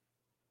baseball.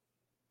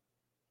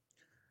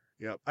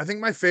 Yeah, I think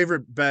my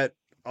favorite bet,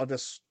 I'll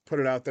just put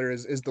it out there,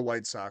 is the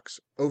White Sox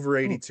over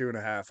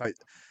 82.5.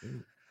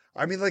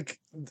 I mean, like,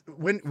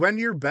 when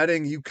you're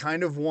betting, you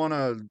kind of want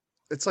to.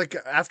 It's like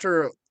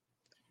after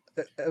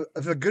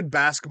if a good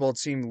basketball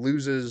team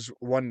loses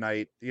one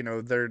night,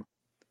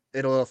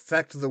 it'll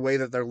affect the way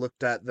that they're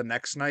looked at the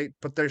next night,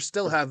 but they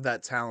still have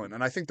that talent.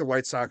 And I think the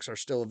White Sox are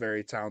still a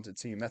very talented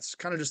team. That's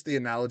kind of just the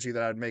analogy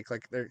that I'd make.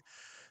 Like, they're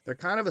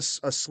kind of a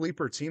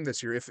sleeper team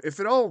this year. If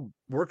it all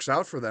works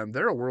out for them,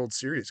 they're a World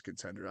Series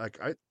contender. Like,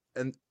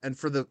 and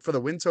for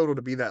the win total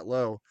to be that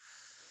low,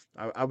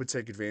 I would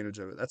take advantage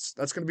of it. That's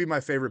going to be my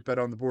favorite bet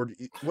on the board.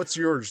 What's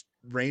yours?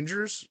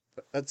 Rangers?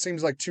 That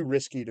seems like too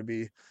risky to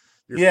be.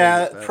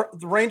 The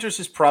Rangers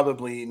is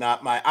probably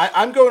not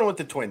I'm going with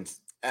the Twins.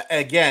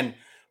 Again,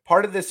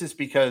 part of this is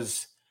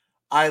because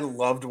I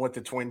loved what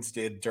the Twins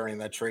did during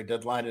that trade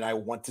deadline, and I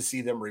want to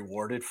see them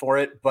rewarded for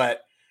it.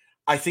 But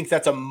I think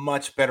that's a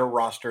much better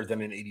roster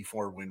than an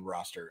 84-win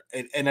roster.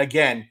 And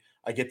again,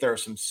 I get there are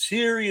some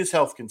serious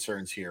health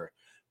concerns here.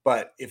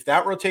 But if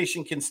that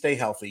rotation can stay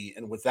healthy,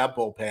 and with that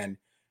bullpen,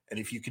 and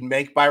if you can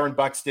make Byron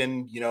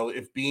Buxton,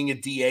 if being a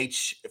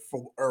DH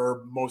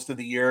for most of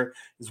the year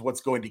is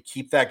what's going to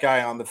keep that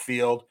guy on the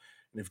field,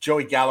 and if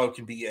Joey Gallo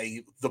can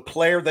be the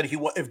player that he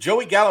was, if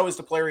Joey Gallo is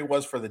the player he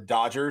was for the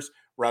Dodgers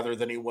rather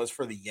than he was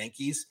for the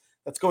Yankees,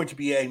 that's going to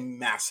be a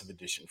massive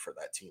addition for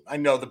that team. I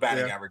know the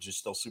batting average is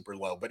still super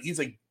low, but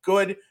he's a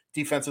good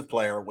defensive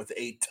player with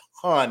a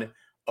ton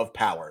of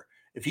power.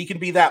 If he can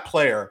be that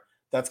player,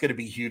 that's going to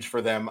be huge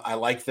for them. I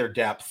like their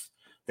depth.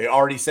 They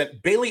already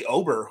sent Bailey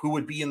Ober, who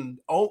would be in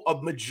a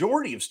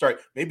majority of start.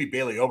 Maybe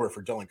Bailey Ober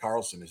for Dylan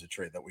Carlson is a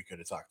trade that we could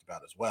have talked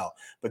about as well.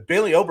 But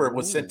Bailey Ober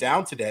was sent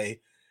down today.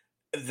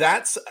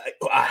 That's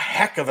a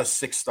heck of a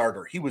 6th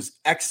starter. He was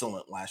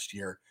excellent last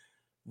year.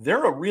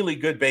 They're a really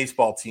good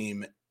baseball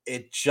team.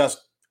 It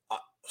just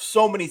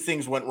so many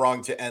things went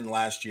wrong to end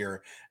last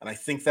year, and I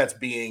think that's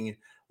being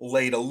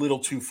laid a little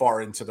too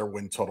far into their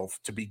win total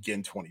to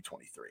begin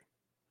 2023.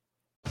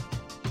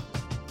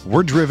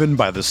 We're driven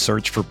by the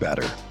search for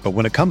better. But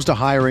when it comes to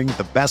hiring,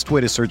 the best way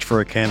to search for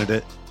a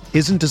candidate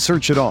isn't to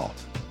search at all.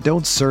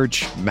 Don't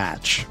search,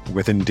 match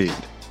with Indeed.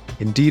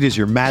 Indeed is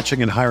your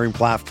matching and hiring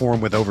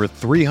platform with over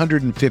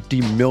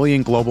 350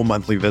 million global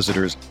monthly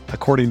visitors,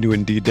 according to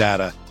Indeed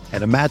data,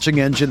 and a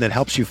matching engine that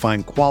helps you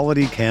find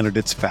quality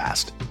candidates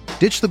fast.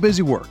 Ditch the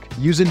busy work.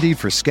 Use Indeed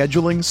for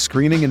scheduling,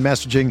 screening, and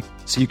messaging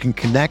so you can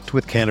connect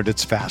with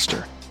candidates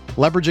faster.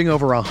 Leveraging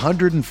over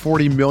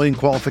 140 million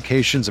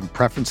qualifications and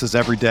preferences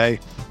every day,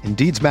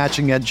 Indeed's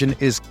matching engine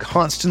is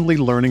constantly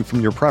learning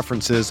from your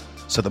preferences,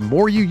 so the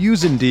more you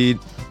use Indeed,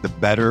 the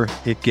better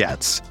it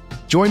gets.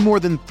 Join more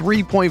than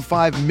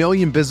 3.5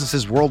 million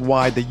businesses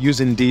worldwide that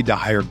use Indeed to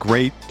hire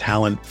great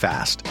talent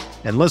fast.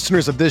 And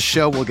listeners of this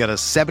show will get a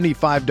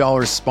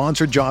 $75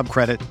 sponsored job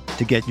credit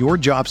to get your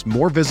jobs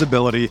more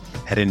visibility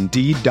at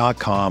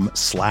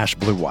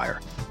Indeed.com/Blue Wire.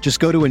 Just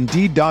go to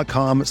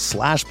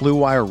Indeed.com/Blue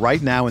Wire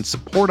right now and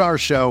support our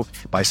show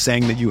by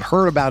saying that you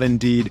heard about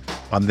Indeed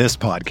on this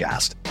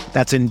podcast.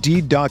 That's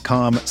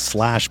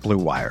Indeed.com/Blue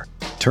Wire.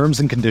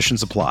 Terms and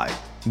conditions apply.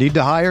 Need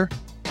to hire?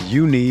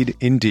 You need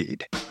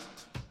Indeed.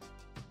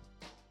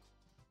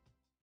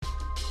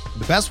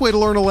 The best way to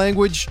learn a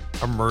language?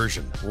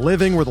 Immersion.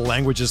 Living where the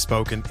language is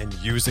spoken and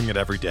using it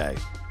every day.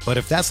 But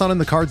if that's not in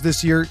the cards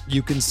this year,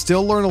 you can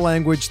still learn a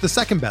language the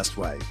second best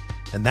way.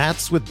 And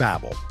that's with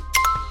Babbel.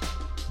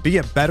 Be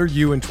a better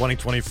you in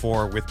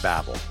 2024 with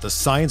Babbel, the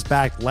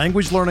science-backed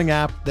language learning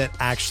app that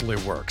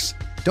actually works.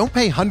 Don't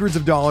pay hundreds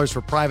of dollars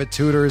for private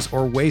tutors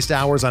or waste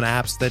hours on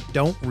apps that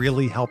don't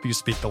really help you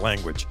speak the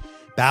language.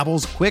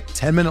 Babbel's quick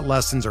 10-minute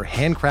lessons are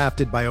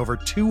handcrafted by over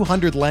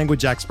 200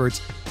 language experts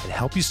and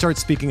help you start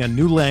speaking a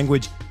new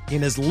language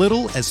in as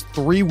little as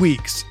 3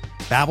 weeks.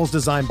 Babbel's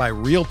designed by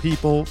real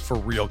people for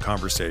real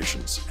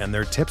conversations, and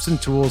their tips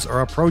and tools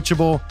are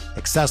approachable,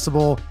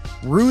 accessible,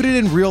 rooted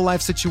in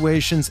real-life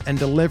situations, and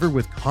delivered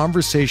with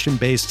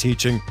conversation-based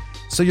teaching,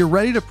 so you're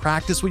ready to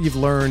practice what you've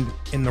learned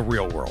in the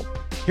real world.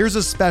 Here's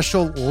a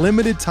special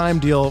limited-time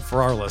deal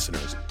for our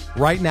listeners.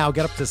 Right now,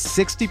 get up to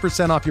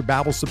 60% off your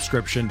Babbel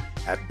subscription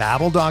at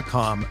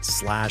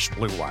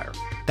babbel.com/Blue Wire.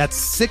 That's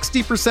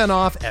 60%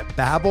 off at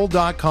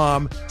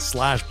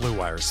babbel.com/Blue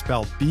Wire,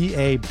 spelled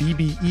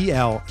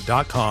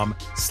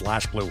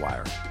BABBEL.com/Blue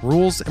Wire.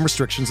 Rules and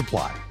restrictions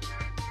apply.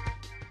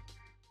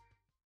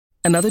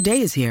 Another day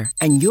is here,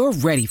 and you're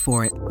ready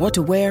for it. What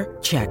to wear?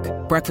 Check.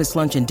 Breakfast,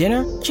 lunch, and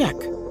dinner? Check.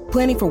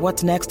 Planning for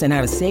what's next and how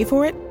to save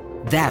for it?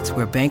 That's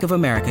where Bank of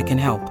America can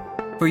help.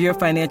 For your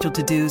financial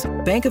to-dos,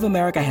 Bank of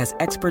America has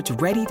experts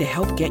ready to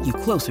help get you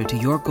closer to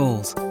your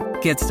goals.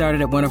 Get started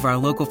at one of our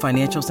local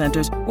financial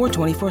centers or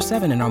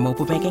 24/7 in our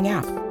mobile banking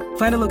app.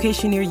 Find a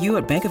location near you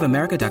at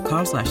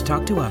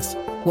bankofamerica.com/talktous.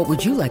 What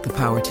would you like the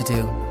power to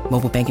do?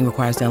 Mobile banking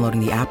requires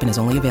downloading the app and is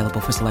only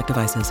available for select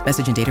devices.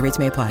 Message and data rates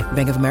may apply.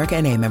 Bank of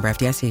America NA, member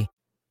FDIC.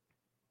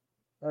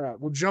 All right,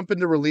 we'll jump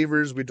into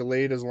relievers. We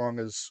delayed as long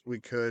as we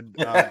could.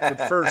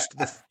 But first,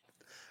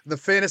 the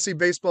fantasy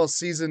baseball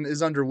season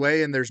is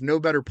underway, and there's no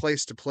better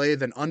place to play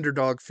than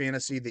Underdog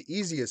Fantasy, the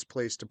easiest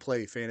place to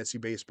play fantasy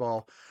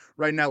baseball.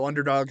 Right now,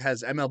 Underdog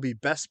has MLB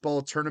best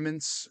ball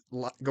tournaments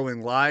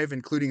going live,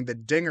 including the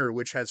Dinger,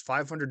 which has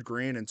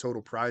 $500,000 in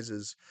total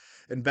prizes.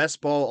 In best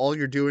ball, all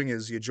you're doing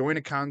is you join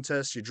a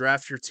contest, you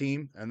draft your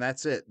team, and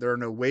that's it. There are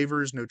no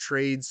waivers, no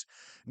trades,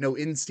 no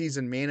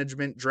in-season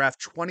management.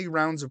 Draft 20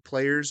 rounds of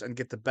players and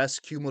get the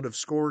best cumulative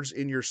scores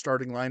in your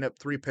starting lineup.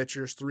 3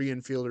 pitchers, 3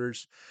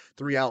 infielders,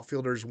 3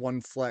 outfielders, 1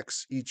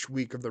 flex each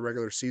week of the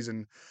regular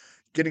season.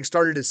 Getting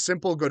started is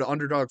simple. Go to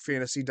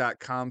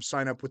UnderdogFantasy.com,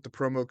 sign up with the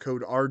promo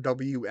code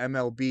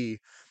RWMLB,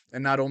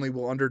 and not only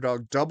will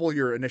Underdog double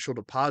your initial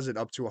deposit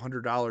up to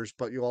 $100,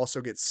 but you'll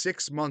also get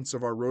 6 months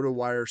of our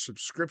RotoWire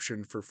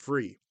subscription for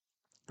free.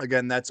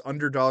 Again, that's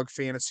Underdog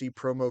Fantasy,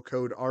 promo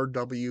code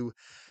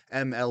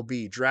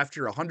RWMLB. Draft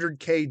your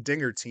 100K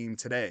Dinger team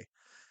today.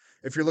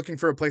 If you're looking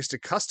for a place to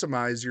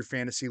customize your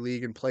fantasy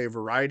league and play a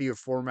variety of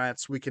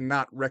formats, we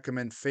cannot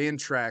recommend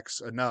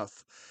Fantrax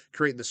enough.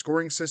 Create the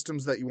scoring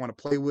systems that you want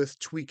to play with,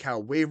 tweak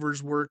how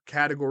waivers work,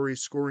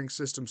 categories, scoring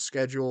system,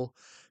 schedule.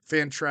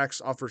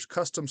 Fantrax offers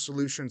custom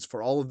solutions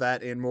for all of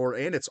that and more,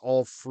 and it's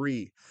all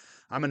free.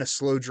 I'm in a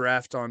slow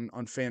draft on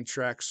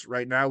Fantrax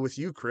right now with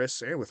you,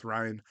 Chris, and with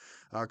Ryan.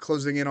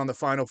 Closing in on the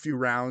final few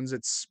rounds.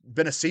 It's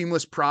been a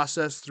seamless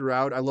process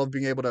throughout. I love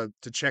being able to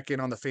check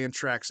in on the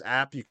Fantrax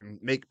app. You can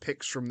make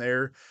picks from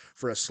there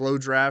for a slow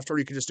draft, or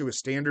you can just do a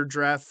standard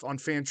draft on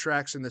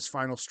Fantrax in this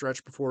final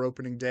stretch before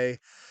opening day.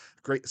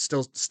 Great,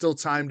 still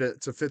time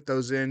to fit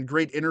those in.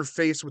 Great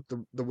interface with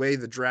the way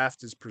the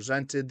draft is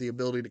presented, the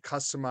ability to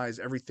customize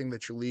everything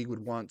that your league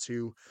would want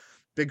to.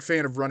 Big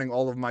fan of running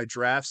all of my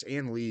drafts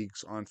and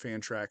leagues on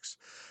Fantrax.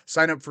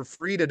 Sign up for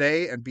free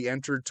today and be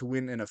entered to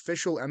win an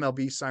official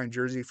MLB signed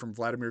jersey from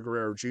Vladimir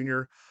Guerrero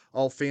Jr.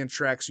 All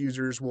Fantrax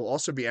users will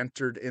also be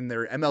entered in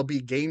their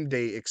MLB Game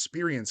Day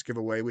Experience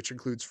giveaway, which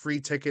includes free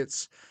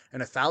tickets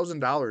and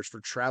 $1,000 for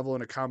travel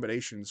and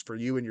accommodations for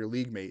you and your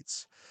league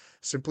mates.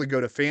 Simply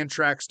go to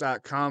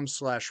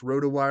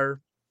fantrax.com/RotoWire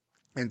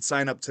and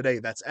sign up today.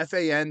 That's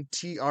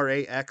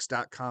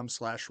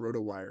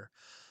fantrax.com/RotoWire.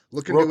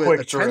 Looking to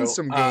attend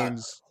some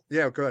games.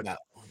 Yeah, go ahead. No,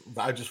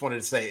 I just wanted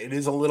to say it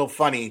is a little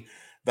funny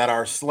that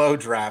our slow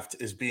draft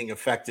is being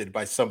affected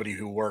by somebody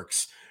who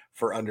works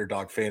for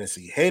Underdog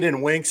Fantasy.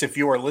 Hayden Winks, if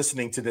you are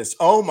listening to this,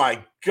 oh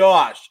my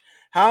gosh,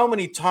 how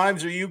many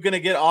times are you going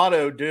to get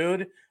auto,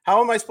 dude?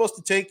 How am I supposed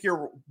to take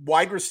your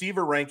wide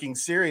receiver ranking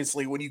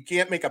seriously when you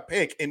can't make a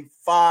pick in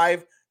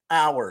 5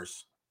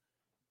 hours?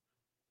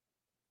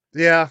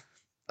 Yeah.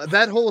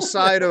 That whole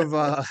side of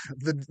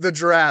the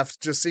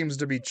draft just seems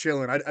to be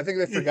chilling. I think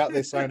they forgot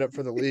they signed up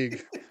for the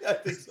league. I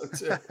think so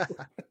too.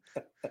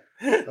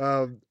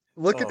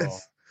 Look at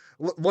this.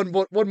 One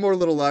more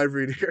little live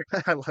read here.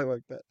 I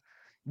like that.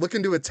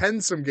 Looking to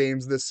attend some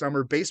games this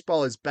summer.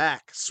 Baseball is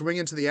back. Swing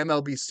into the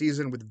MLB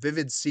season with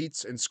Vivid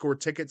Seats and score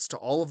tickets to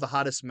all of the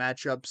hottest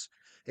matchups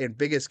and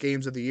biggest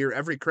games of the year.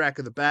 Every crack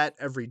of the bat,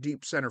 every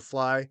deep center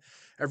fly,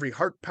 every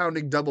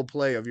heart-pounding double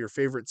play of your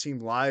favorite team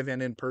live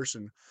and in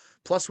person.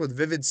 Plus, with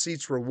Vivid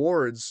Seats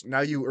rewards,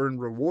 now you earn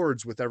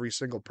rewards with every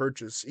single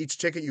purchase. Each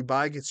ticket you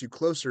buy gets you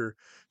closer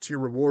to your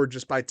reward.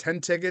 Just buy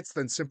 10 tickets,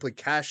 then simply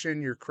cash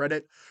in your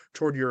credit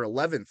toward your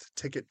 11th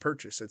ticket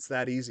purchase. It's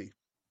that easy.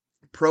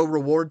 Pro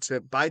reward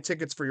tip: buy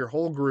tickets for your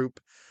whole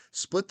group,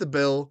 split the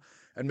bill,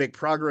 and make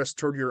progress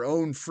toward your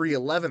own free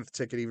 11th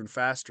ticket even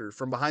faster.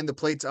 From behind the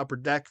plate to upper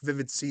deck,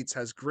 Vivid Seats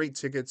has great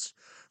tickets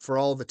for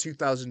all the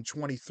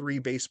 2023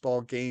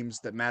 baseball games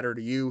that matter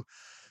to you.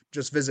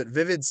 Just visit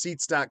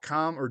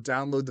vividseats.com or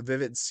download the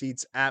Vivid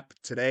Seats app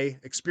today.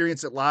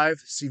 Experience it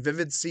live. See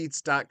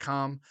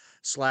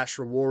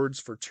vividseats.com/rewards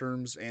for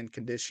terms and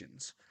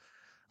conditions.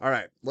 All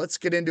right, let's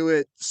get into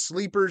it.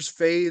 Sleepers,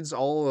 fades,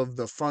 all of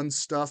the fun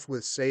stuff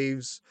with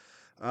saves.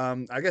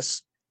 I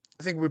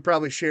think we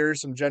probably share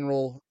some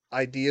general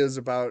ideas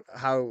about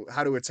how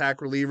to attack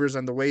relievers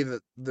and the way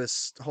that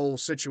this whole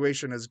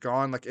situation has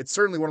gone. Like, it's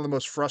certainly one of the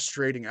most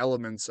frustrating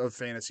elements of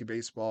fantasy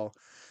baseball,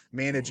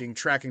 managing,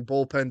 tracking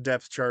bullpen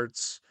depth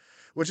charts,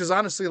 which is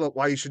honestly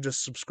why you should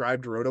just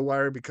subscribe to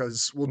RotoWire,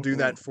 because we'll do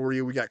that for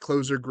you. We got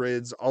closer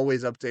grids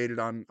always updated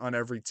on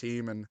every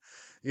team, and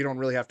you don't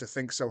really have to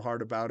think so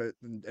hard about it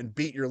and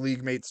beat your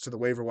league mates to the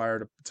waiver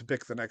wire to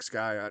pick the next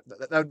guy.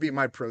 That would be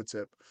my pro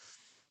tip.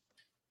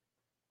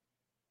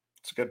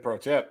 It's a good pro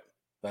tip.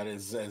 That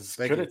is as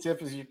Thank good you. a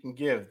tip as you can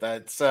give.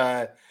 That's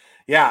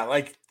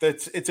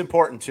it's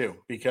important too,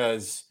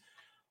 because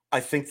I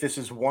think this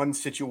is one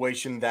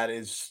situation that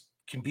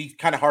can be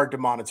kind of hard to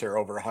monitor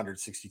over a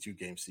 162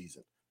 game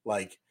season.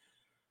 Like,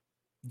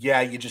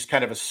 yeah, you just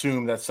kind of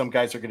assume that some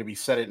guys are going to be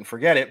set it and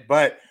forget it,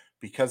 but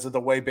because of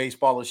the way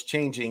baseball is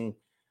changing,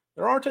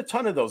 there aren't a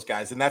ton of those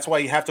guys. And that's why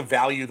you have to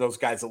value those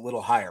guys a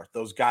little higher.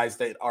 Those guys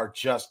that are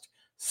just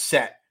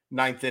set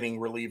ninth inning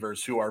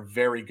relievers who are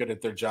very good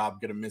at their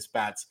job, going to miss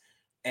bats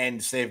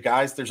and save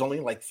guys. There's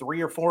only like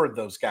 3 or 4 of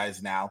those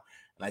guys now.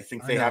 And I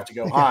think they have to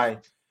go high.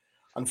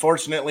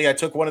 Unfortunately, I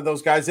took one of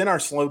those guys in our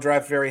slow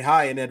draft very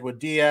high in Edwin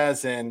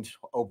Diaz. And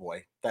oh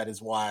boy, that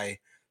is why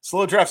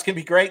slow drafts can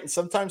be great. And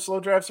sometimes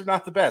slow drafts are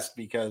not the best,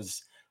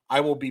 because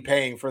I will be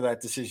paying for that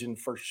decision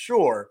for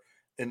sure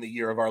in the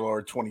year of our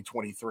Lord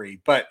 2023.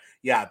 But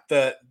yeah,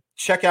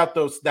 check out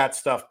that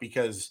stuff,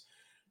 because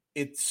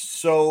it's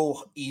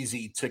so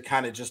easy to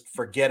kind of just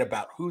forget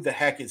about who the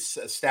heck is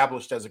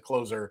established as a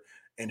closer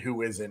and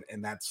who isn't.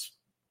 And that's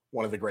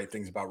one of the great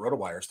things about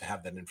RotoWire, is to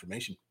have that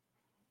information.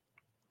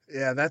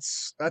 Yeah,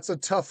 that's a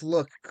tough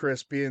look,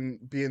 Chris,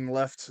 being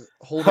left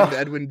holding the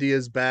Edwin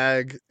Diaz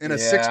bag in a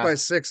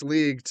 6x6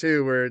 league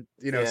too, where,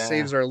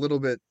 saves are a little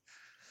bit,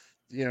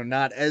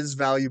 not as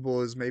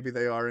valuable as maybe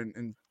they are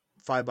in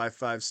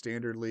 5x5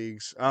 standard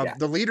leagues.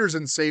 The leaders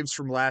in saves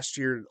from last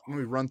year, let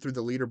me run through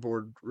the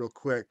leaderboard real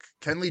quick.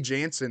 Kenley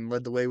Jansen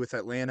led the way with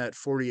Atlanta at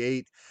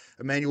 48.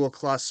 Emmanuel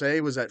Clase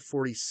was at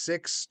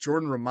 46.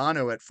 Jordan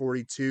Romano at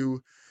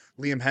 42.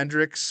 Liam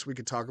Hendricks, we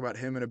could talk about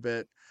him in a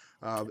bit,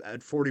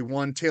 at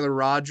 41. Taylor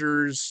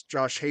Rogers,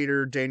 Josh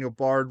Hader, Daniel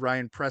Bard,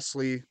 Ryan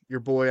Presley, your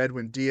boy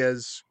Edwin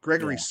Diaz,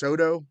 Gregory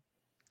Soto,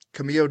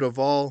 Camilo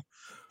Doval,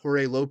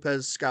 Jorge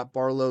Lopez, Scott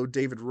Barlow,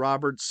 David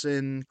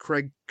Robertson,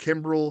 Craig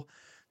Kimbrell,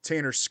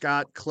 Tanner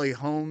Scott, Clay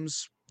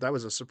Holmes. That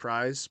was a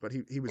surprise, but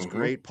he was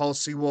great. Paul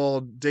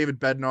Sewald, David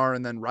Bednar,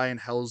 and then Ryan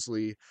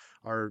Helsley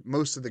are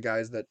most of the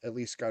guys that at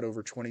least got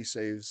over 20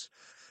 saves.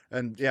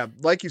 And yeah,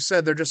 like you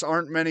said, there just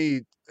aren't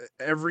many.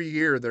 Every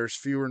year there's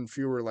fewer and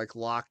fewer like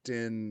locked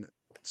in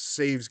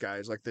saves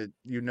guys, like that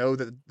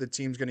that the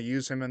team's going to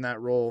use him in that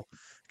role,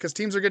 because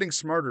teams are getting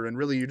smarter, and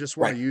really you just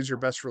want to use your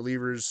best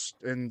relievers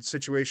in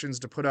situations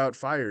to put out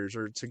fires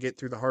or to get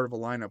through the heart of a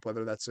lineup,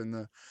 whether that's in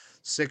the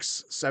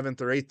 6th,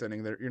 7th, or 8th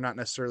inning. You're not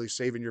necessarily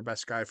saving your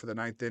best guy for the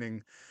 9th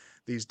inning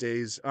these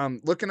days.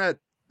 Looking at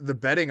the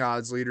betting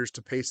odds leaders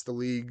to pace the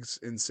leagues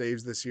in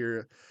saves this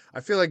year, I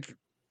feel like,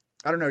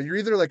 I don't know, you're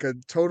either like a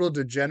total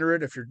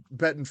degenerate if you're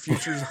betting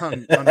futures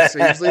on a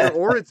saves leader,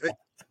 or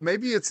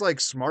maybe it's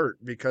like smart,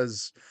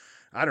 because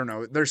I don't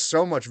know, there's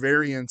so much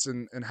variance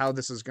in how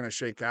this is going to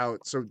shake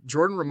out. So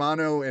Jordan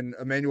Romano and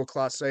Emmanuel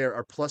Clase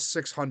are plus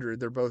 600.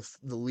 They're both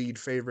the lead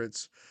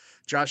favorites.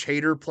 Josh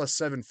Hader plus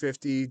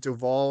 750.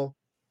 Doval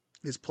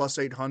is plus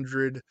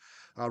 800.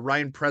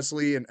 Ryan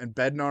Presley and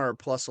Bednar are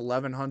plus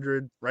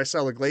 1,100.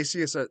 Raisel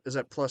Iglesias is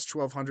at plus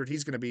 1,200.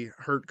 He's going to be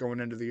hurt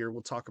going into the year.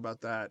 We'll talk about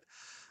that.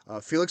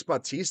 Felix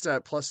Bautista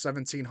at plus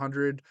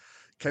 1,700.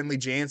 Kenley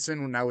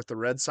Jansen, now with the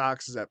Red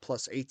Sox, is at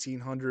plus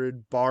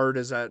 1,800. Bard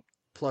is at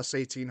plus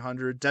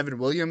 1,800. Devin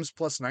Williams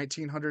plus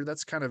 1,900.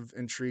 That's kind of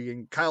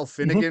intriguing. Kyle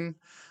Finnegan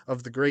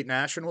of the Great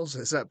Nationals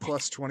is at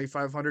plus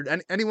 2,500.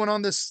 And anyone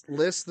on this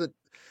list that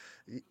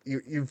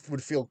you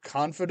would feel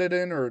confident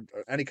in, or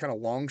any kind of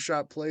long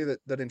shot play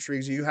that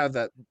intrigues you? You have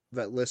that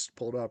list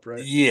pulled up,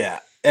 right? Yeah,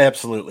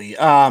 absolutely.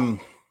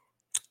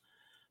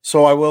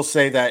 So I will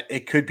say that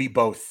it could be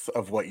both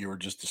of what you were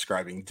just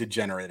describing,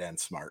 degenerate and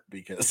smart,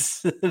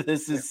 because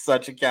this is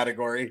such a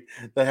category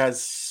that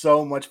has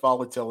so much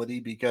volatility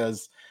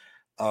because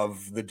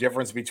of the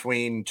difference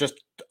between just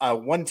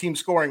one team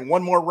scoring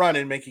one more run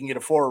and making it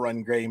a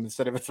 4-run game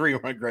instead of a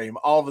 3-run game.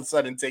 All of a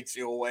sudden takes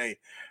you away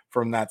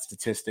from that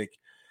statistic.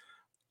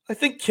 I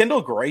think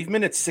Kendall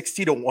Graveman at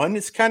 60-1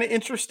 is kind of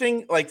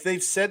interesting. Like,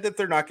 they've said that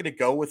they're not going to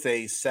go with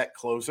a set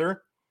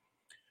closer,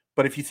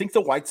 But if you think the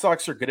White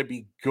Sox are going to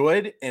be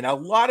good, and a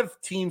lot of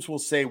teams will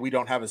say we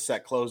don't have a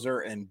set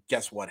closer, and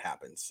guess what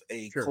happens?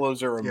 A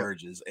closer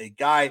emerges, a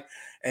guy,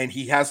 and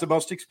he has the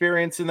most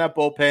experience in that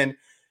bullpen.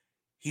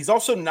 He's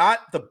also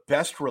not the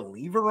best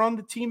reliever on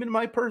the team, in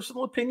my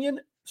personal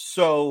opinion.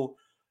 So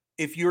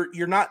if you're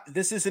not,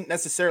 this isn't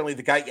necessarily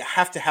the guy you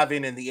have to have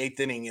in the 8th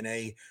inning in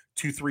a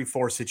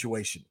 2-3-4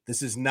 situation.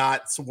 This is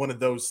not one of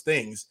those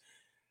things.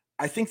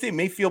 I think they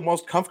may feel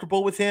most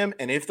comfortable with him.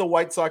 And if the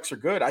White Sox are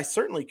good, I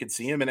certainly could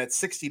see him. And at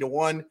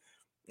 60-1,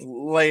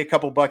 lay a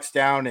couple bucks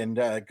down and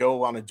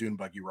go on a dune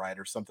buggy ride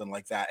or something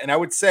like that. And I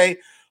would say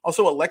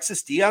also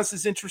Alexis Diaz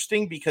is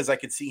interesting because I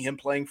could see him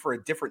playing for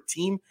a different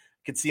team.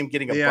 I could see him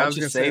getting a bunch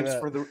of saves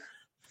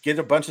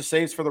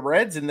for the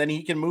Reds, and then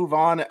he can move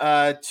on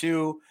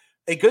to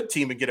a good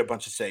team and get a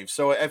bunch of saves.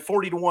 So at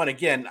 40-1,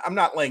 again, I'm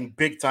not laying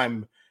big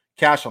time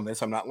cash on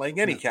this. I'm not laying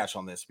any cash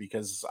on this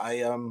because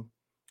I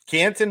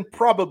can't and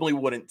probably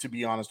wouldn't, to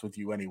be honest with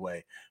you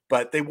anyway.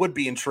 But they would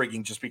be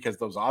intriguing just because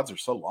those odds are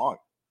so long.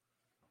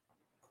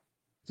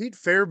 Pete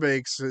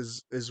Fairbanks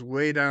is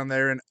way down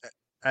there and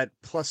at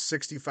plus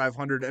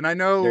 6,500. And I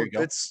know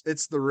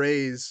it's the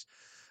Rays,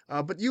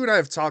 but you and I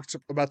have talked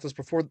about this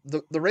before.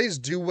 The Rays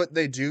do what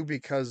they do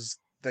because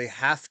they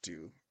have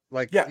to.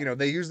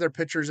 They use their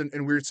pitchers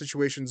in weird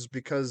situations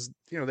because,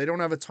 they don't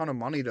have a ton of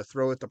money to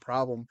throw at the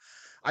problem.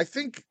 I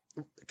think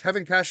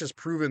Kevin Cash has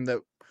proven that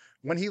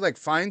when he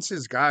finds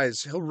his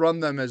guys, he'll run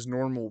them as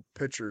normal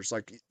pitchers.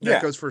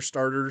 That goes for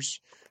starters,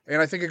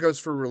 and I think it goes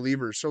for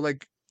relievers. So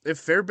if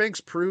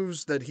Fairbanks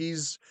proves that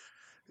he's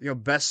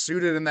best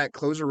suited in that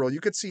closer role,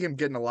 you could see him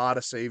getting a lot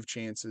of save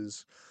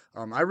chances.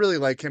 I really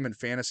like him in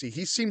fantasy.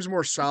 He seems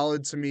more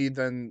solid to me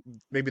than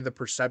maybe the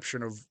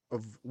perception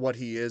of what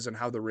he is and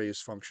how the Rays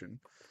function.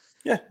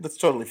 Yeah, that's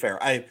totally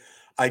fair.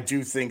 I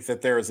do think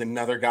that there is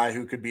another guy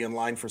who could be in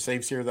line for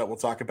saves here that we'll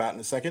talk about in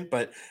a second,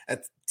 but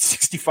at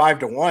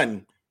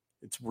 65-1,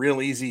 it's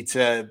real easy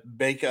to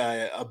make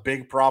a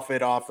big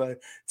profit off a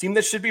team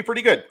that should be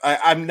pretty good.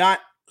 I'm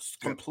not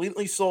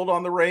completely sold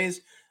on the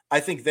Rays. I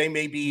think they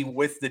may be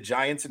with the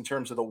Giants in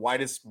terms of the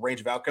widest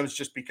range of outcomes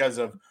just because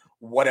of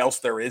what else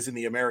there is in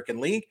the American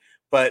League.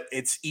 But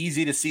it's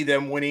easy to see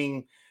them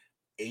winning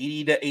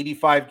 80 to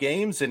 85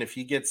 games. And if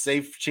he gets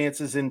safe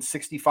chances in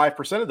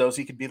 65% of those,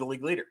 he could be the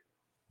league leader.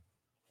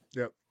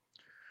 Yep.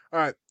 All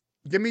right.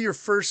 Give me your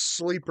first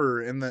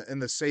sleeper in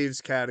the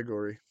saves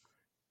category.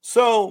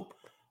 So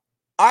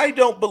I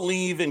don't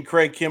believe in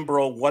Craig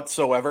Kimbrell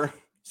whatsoever.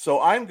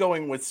 So I'm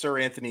going with Sir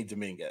Anthony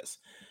Dominguez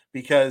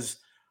because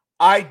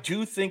I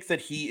do think that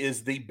he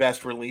is the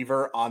best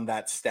reliever on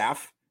that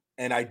staff.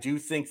 And I do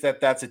think that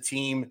that's a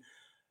team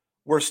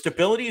where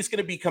stability is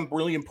going to become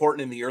really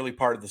important in the early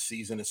part of the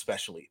season,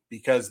 especially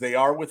because they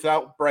are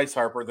without Bryce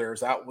Harper.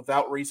 There's out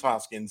without Rhys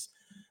Hoskins.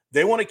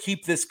 They want to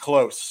keep this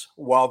close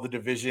while the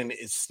division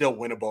is still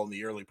winnable in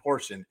the early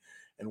portion.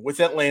 And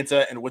with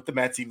Atlanta and with the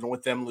Mets, even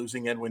with them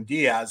losing Edwin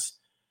Diaz,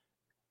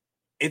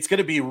 it's going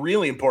to be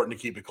really important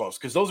to keep it close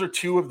because those are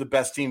two of the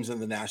best teams in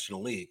the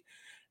National League.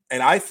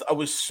 And I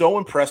was so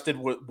impressed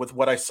with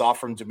what I saw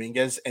from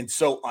Dominguez and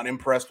so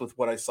unimpressed with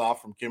what I saw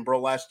from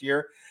Kimbrell last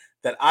year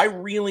that I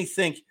really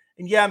think,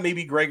 and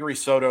maybe Gregory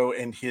Soto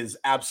and his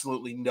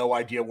absolutely no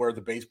idea where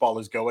the baseball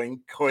is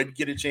going could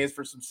get a chance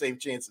for some save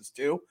chances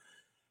too.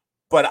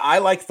 But I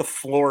like the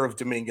floor of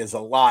Dominguez a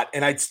lot.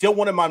 And I'd still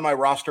want him on my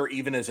roster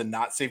even as a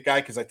not safe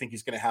guy because I think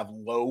he's going to have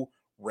low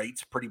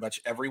rates pretty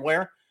much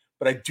everywhere.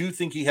 But I do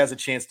think he has a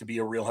chance to be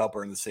a real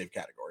helper in the save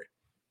category.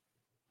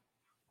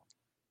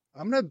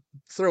 I'm going to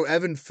throw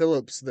Evan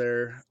Phillips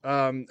there.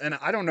 And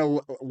I don't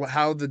know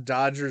how the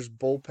Dodgers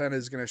bullpen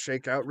is going to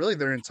shake out. Really,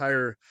 their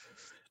entire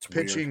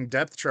pitching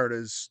depth chart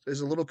is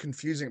a little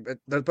confusing,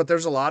 but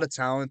there's a lot of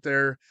talent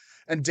there.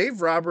 And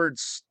Dave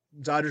Roberts,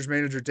 Dodgers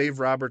manager Dave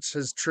Roberts,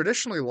 has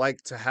traditionally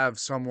liked to have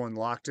someone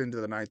locked into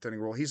the ninth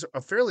inning role. He's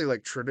a fairly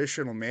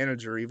traditional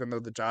manager, even though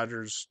the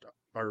Dodgers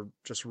are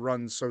just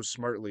run so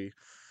smartly.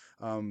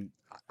 And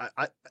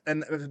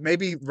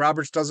maybe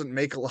Roberts doesn't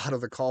make a lot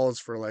of the calls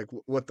for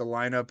what the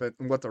lineup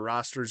and what the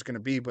roster is going to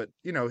be, but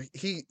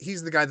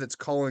he's the guy that's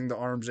calling the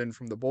arms in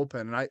from the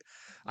bullpen. And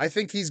I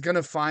think he's going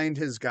to find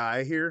his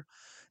guy here.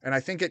 And I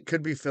think it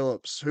could be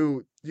Phillips,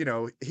 who,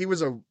 he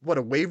was a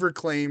waiver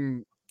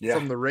claim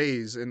from the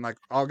Rays in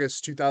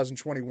August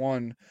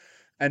 2021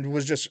 and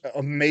was just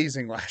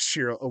amazing last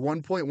year. A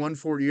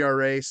 1.14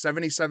 ERA,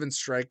 77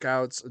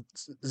 strikeouts,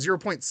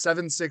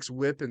 0.76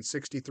 whip in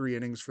 63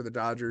 innings for the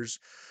Dodgers.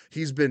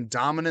 He's been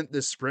dominant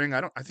this spring.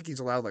 I think he's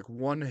allowed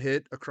one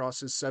hit across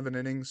his 7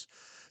 innings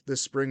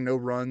this spring, no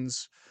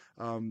runs.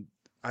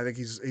 I think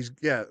he's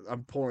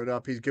I'm pulling it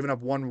up. He's given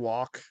up 1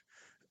 walk.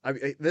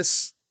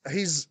 This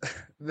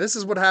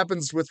is what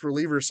happens with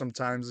relievers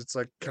sometimes. It's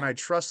can I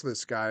trust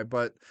this guy?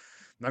 But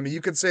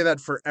you could say that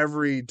for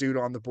every dude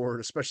on the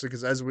board, especially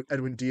because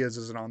Edwin Diaz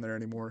isn't on there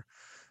anymore.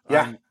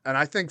 And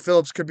I think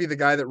Phillips could be the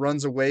guy that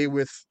runs away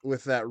with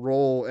that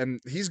role, and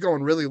he's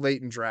going really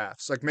late in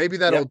drafts. Maybe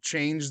that'll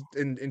change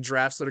in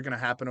drafts that are going to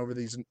happen over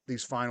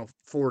these final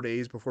 4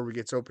 days before we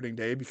get to opening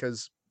day,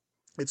 because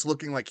it's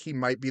looking like he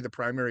might be the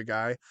primary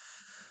guy.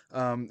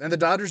 And the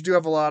Dodgers do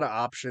have a lot of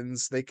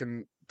options. They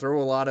can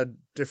throw a lot of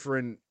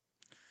different,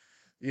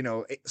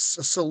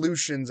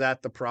 solutions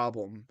at the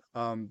problem.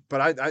 But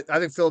I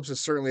think Phillips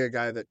is certainly a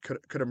guy that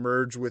could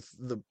emerge with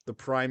the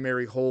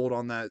primary hold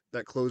on that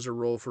closer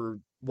role for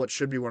what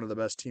should be one of the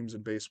best teams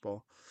in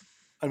baseball.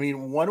 I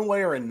mean, one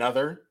way or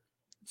another,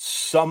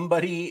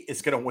 somebody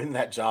is going to win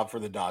that job for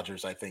the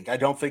Dodgers, I think. I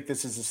don't think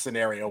this is a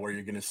scenario where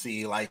you're going to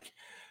see like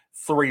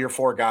 3 or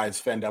 4 guys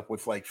fend up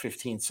with like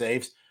 15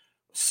 saves.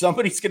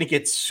 Somebody's going to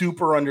get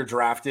super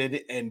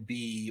underdrafted and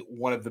be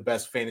one of the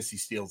best fantasy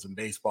steals in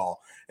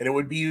baseball. And it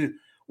would be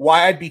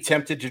why I'd be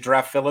tempted to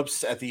draft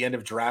Phillips at the end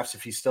of drafts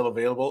if he's still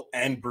available,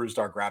 and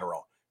Brusdar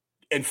Graterol,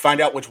 and find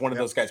out which one of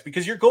those guys,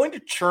 because you're going to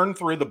churn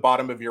through the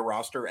bottom of your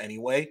roster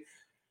anyway.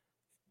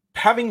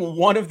 Having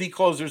one of the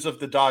closers of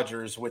the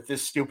Dodgers with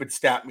this stupid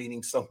stat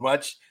meaning so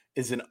much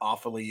is an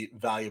awfully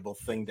valuable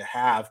thing to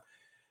have.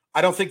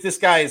 I don't think this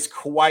guy is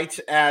quite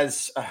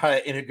as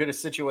in a good a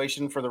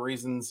situation for the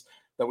reasons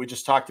that we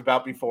just talked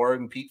about before.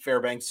 And Pete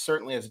Fairbanks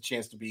certainly has a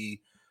chance to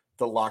be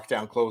the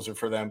lockdown closer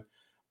for them.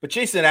 But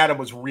Jason Adam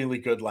was really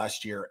good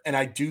last year, and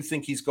I do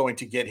think he's going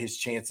to get his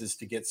chances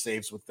to get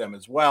saves with them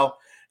as well.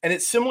 And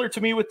it's similar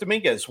to me with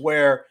Dominguez,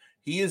 where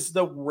he is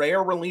the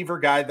rare reliever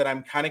guy that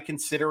I'm kind of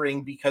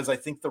considering because I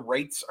think the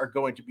rates are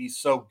going to be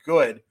so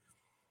good.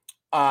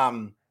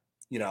 I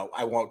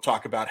won't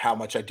talk about how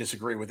much I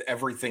disagree with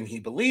everything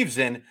he believes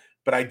in,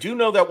 but I do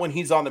know that when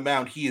he's on the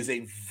mound, he is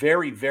a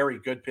very, very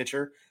good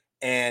pitcher.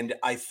 And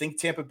I think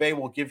Tampa Bay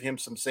will give him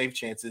some save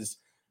chances.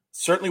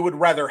 Certainly would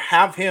rather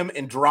have him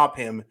and drop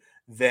him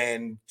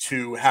than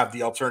to have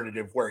the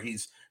alternative where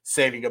he's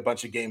saving a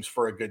bunch of games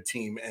for a good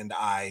team and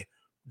I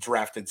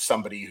drafted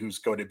somebody who's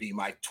going to be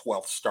my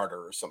 12th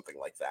starter or something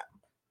like that.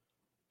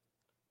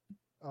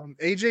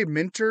 AJ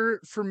Minter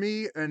for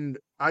me, and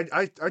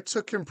I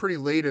took him pretty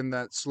late in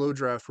that slow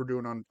draft we're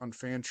doing on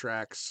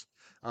Fantrax,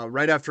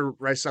 right after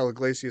Raisel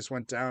Iglesias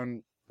went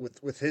down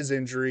with his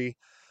injury.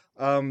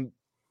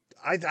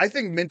 I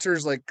think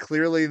Minter's like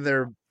clearly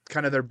their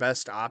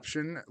best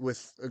option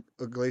with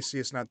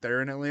Iglesias not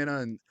there in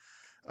Atlanta, and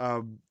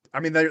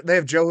they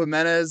have Joe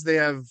Jimenez, they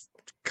have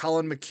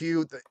Colin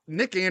McHugh.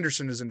 Nick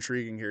Anderson is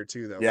intriguing here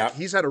too, though. Yeah, like,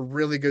 he's had a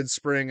really good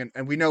spring,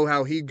 and we know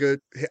how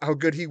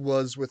good he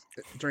was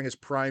during his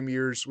prime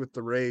years with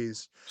the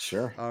Rays.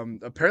 Sure.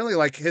 Apparently,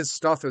 like his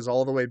stuff is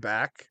all the way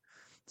back,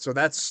 so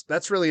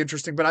that's really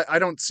interesting. But I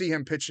don't see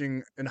him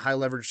pitching in high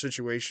leverage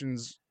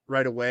situations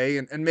right away,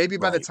 and maybe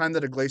by the time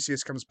that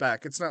Iglesias comes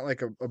back, it's not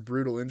like a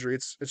brutal injury.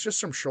 It's just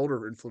some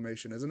shoulder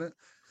inflammation, isn't it?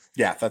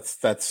 Yeah,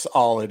 that's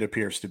all it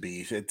appears to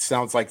be. It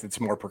sounds like it's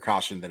more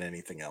precaution than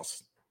anything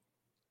else.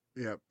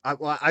 Yeah,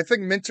 I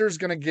think Minter's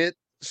going to get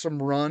some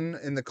run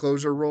in the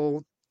closer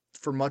role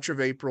for much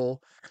of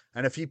April,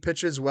 and if he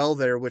pitches well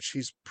there, which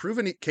he's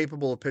proven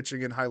capable of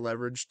pitching in high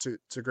leverage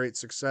to great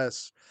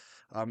success,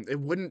 it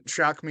wouldn't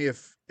shock me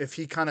if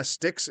he kind of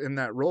sticks in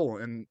that role,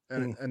 and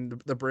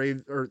the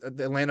Braves or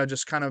the Atlanta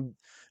just kind of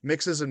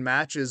mixes and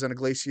matches, and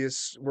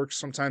Iglesias works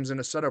sometimes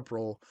in a setup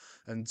role,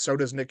 and so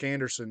does Nick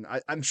Anderson.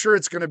 I'm sure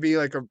it's going to be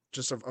like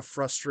a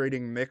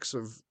frustrating mix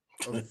of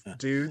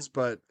dudes,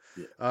 but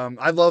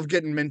I love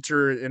getting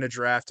Minter in a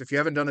draft. If you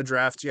haven't done a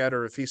draft yet,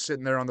 or if he's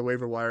sitting there on the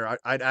waiver wire,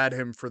 I'd add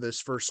him for this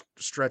first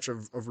stretch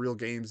of real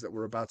games that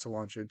we're about to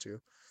launch into.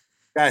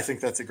 Yeah, I think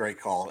that's a great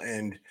call.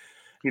 And,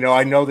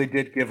 I know they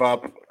did give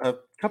up a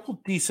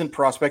couple decent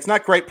prospects,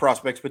 not great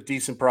prospects, but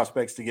decent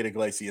prospects to get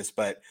Iglesias,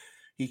 but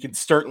he can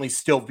certainly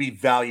still be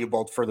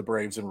valuable for the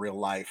Braves in real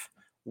life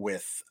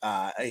with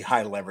a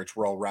high leverage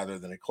role rather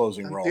than a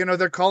closing role.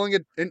 They're calling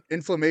it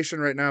inflammation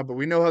right now, but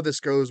we know how this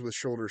goes with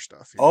shoulder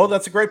stuff. Oh,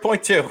 that's a great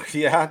point too.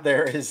 Yeah,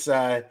 there is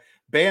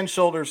banned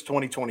shoulders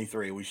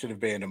 2023. We should have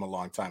banned him a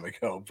long time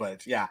ago,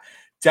 but yeah,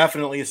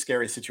 definitely a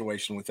scary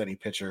situation with any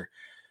pitcher.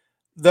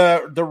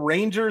 The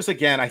Rangers,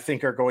 again, I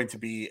think are going to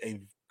be a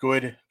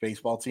good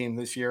baseball team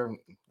this year.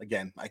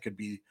 Again, I could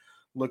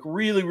look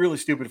really, really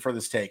stupid for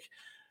this take.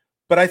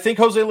 But I think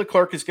Jose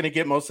Leclerc is going to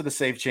get most of the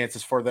save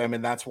chances for them,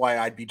 and that's why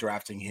I'd be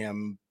drafting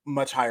him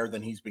much higher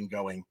than he's been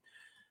going.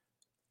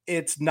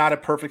 It's not a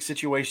perfect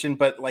situation,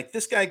 but like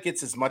this guy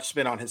gets as much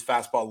spin on his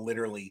fastball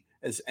literally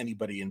as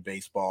anybody in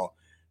baseball.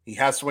 He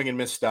has swing and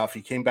miss stuff.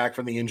 He came back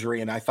from the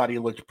injury, and I thought he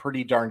looked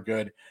pretty darn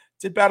good.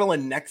 Did battle a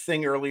neck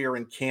thing earlier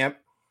in camp,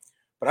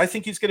 but I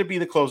think he's going to be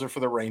the closer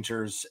for the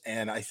Rangers,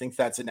 and I think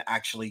that's an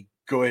actually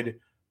good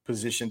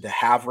position to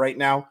have right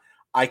now.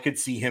 I could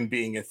see him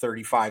being a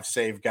 35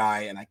 save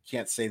guy, and I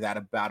can't say that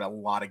about a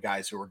lot of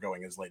guys who are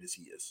going as late as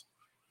he is.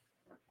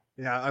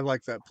 Yeah, I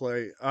like that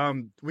play.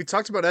 We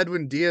talked about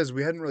Edwin Diaz.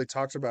 We hadn't really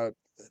talked about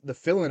the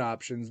fill-in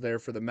options there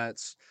for the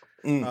Mets.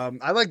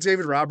 I like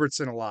David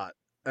Robertson a lot,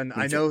 and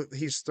I know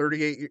he's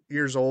 38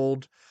 years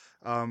old,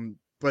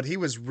 but he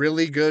was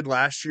really good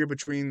last year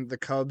between the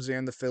Cubs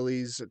and the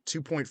Phillies.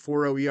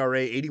 2.40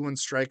 ERA, 81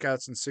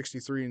 strikeouts in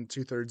 63 and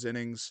 2/3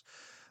 innings.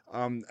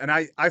 And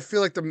I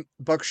feel like the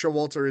Buck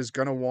Showalter is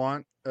going to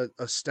want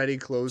a steady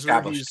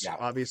closer. He's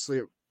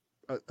obviously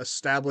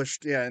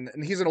established. Yeah.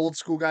 And he's an old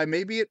school guy.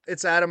 Maybe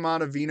it's Adam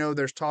Ottavino.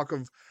 There's talk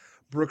of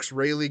Brooks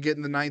Raley get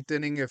in the ninth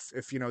inning if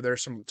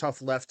there's some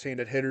tough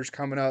left-handed hitters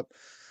coming up.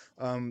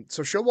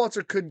 So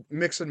Showalter could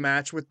mix and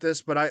match with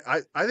this, but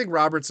I think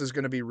Roberts is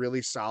going to be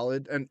really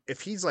solid. And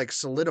if he's like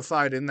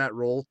solidified in that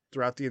role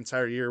throughout the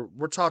entire year,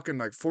 we're talking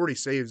like 40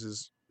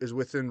 saves is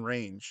within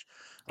range.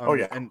 Oh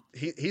yeah. And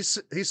he's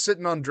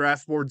sitting on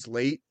draft boards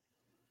late.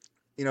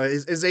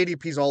 His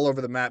ADP's all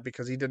over the map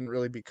because he didn't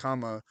really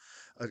become a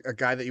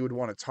guy that you would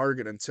want to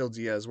target until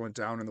Diaz went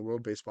down in the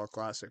World Baseball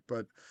Classic.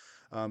 But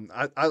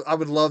I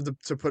would love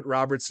to put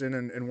Robertson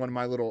in one of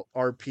my little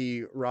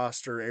RP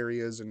roster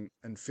areas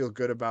and feel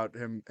good about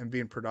him and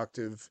being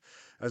productive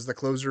as the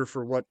closer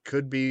for what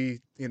could be,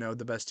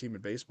 the best team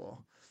in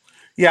baseball.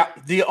 Yeah.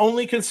 The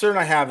only concern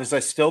I have is I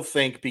still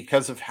think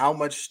because of how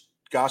much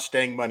gosh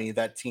dang money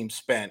that team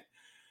spent,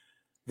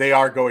 they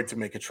are going to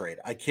make a trade.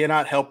 I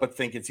cannot help but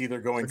think it's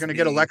either going to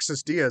get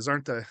Alexis Diaz,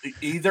 aren't they?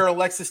 Either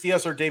Alexis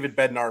Diaz or David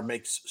Bednar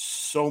makes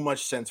so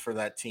much sense for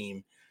that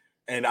team.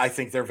 And I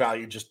think their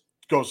value just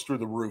goes through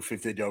the roof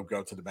if they don't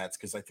go to the Mets,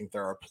 because I think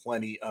there are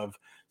plenty of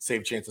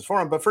save chances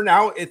for him. But for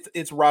now,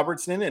 it's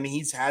Robertson, and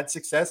he's had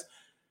success.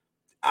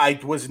 I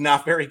was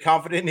not very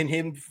confident in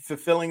him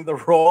fulfilling the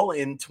role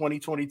in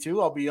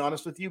 2022. I'll be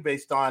honest with you,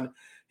 based on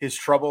his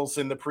troubles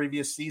in the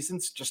previous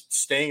seasons, just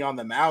staying on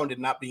the mound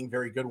and not being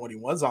very good when he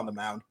was on the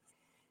mound.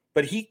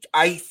 But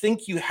I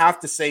think you have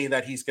to say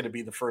that he's going to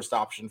be the first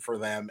option for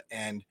them,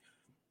 and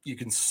you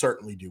can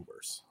certainly do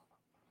worse.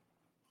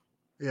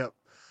 Yep.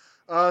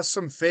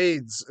 Some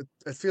fades.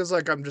 It feels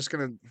like I'm just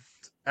going to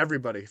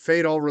everybody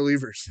fade all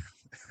relievers.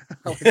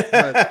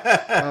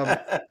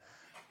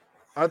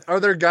 Are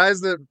there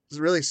guys that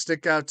really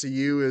stick out to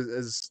you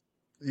as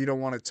you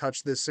don't want to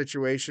touch this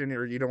situation,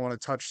 or you don't want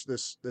to touch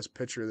this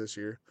pitcher this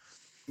year?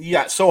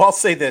 Yeah, so I'll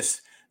say this.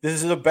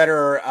 This is a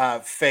better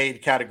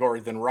fade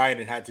category than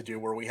Ryan had to do,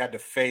 where we had to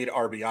fade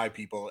RBI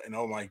people. And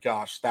oh my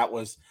gosh, that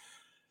was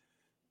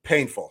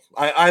painful.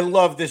 I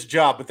love this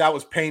job, but that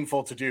was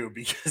painful to do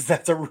because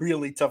that's a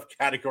really tough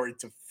category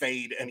to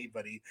fade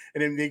anybody.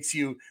 And it makes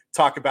you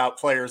talk about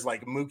players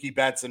like Mookie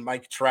Betts and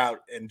Mike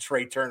Trout and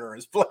Trey Turner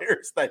as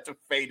players that to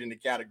fade in the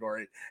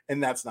category.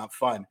 And that's not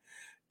fun.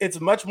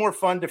 It's much more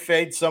fun to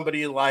fade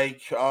somebody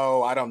like,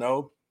 I don't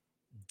know,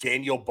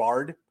 Daniel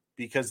Bard,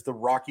 because the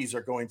Rockies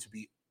are going to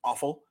be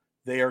awful.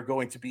 They are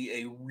going to be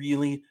a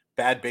really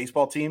bad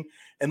baseball team.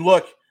 And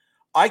look,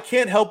 I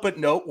can't help but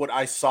note what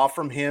I saw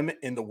from him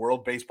in the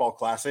World Baseball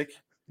Classic.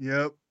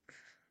 Yep.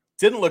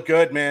 Didn't look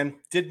good, man.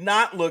 Did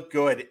not look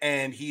good.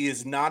 And he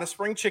is not a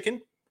spring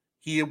chicken.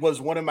 He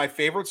was one of my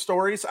favorite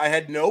stories. I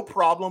had no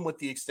problem with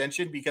the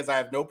extension because I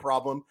have no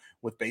problem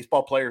with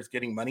baseball players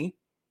getting money.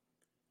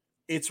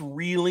 It's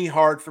really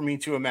hard for me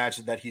to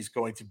imagine that he's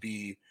going to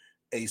be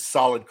a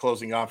solid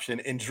closing option.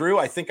 And Drew,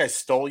 I think I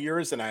stole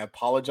yours and I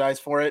apologize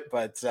for it,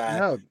 but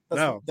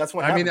that's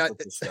what happens with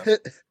this stuff.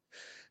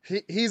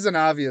 He's an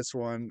obvious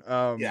one.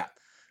 Yeah.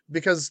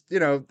 Because,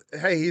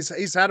 hey,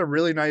 he's had a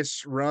really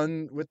nice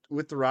run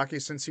with the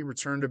Rockies since he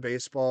returned to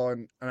baseball,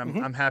 and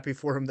I'm happy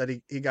for him that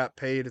he got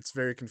paid. It's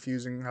very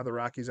confusing how the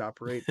Rockies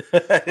operate.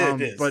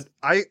 It is. But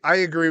I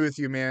agree with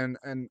you, man,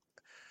 and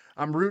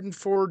I'm rooting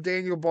for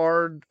Daniel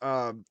Bard.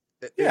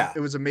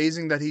 It was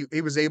amazing that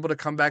he was able to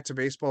come back to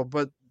baseball,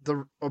 but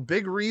a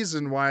big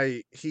reason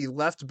why he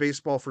left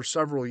baseball for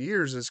several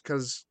years is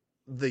because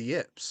the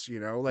yips,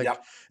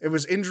 It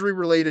was injury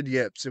related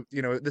yips.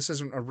 This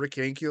isn't a Rick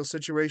Ankiel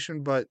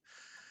situation, but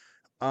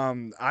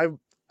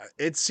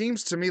it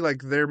seems to me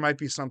like there might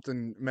be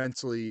something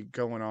mentally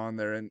going on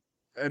there,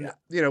 and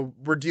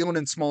we're dealing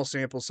in small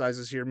sample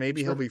sizes here.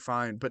 Maybe he'll be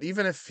fine, but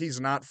even if he's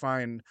not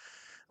fine,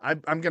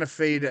 I'm going to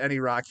fade any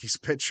Rockies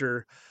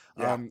pitcher.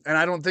 Yeah. And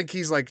I don't think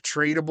he's like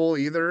tradable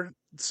either.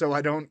 So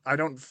I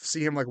don't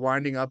see him like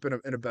winding up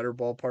in a better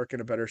ballpark, in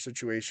a better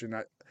situation.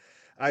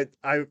 I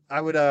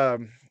would,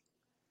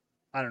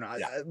 I don't know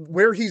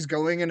where he's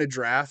going in a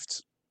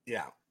draft.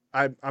 Yeah.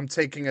 I'm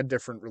taking a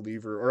different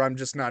reliever, or I'm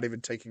just not even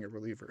taking a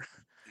reliever.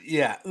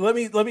 Yeah. Let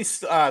me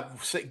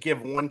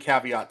give one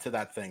caveat to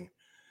that thing.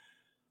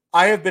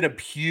 I have been a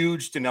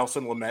huge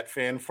Dinelson Lamet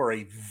fan for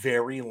a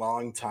very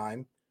long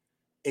time.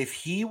 If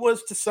he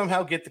was to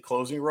somehow get the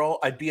closing role,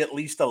 I'd be at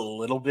least a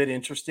little bit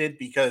interested,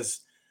 because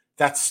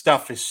that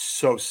stuff is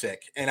so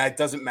sick. And it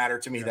doesn't matter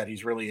to me that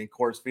he's really in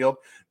Coors Field.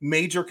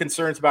 Major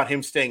concerns about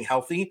him staying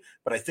healthy,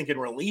 but I think in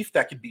relief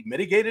that could be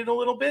mitigated a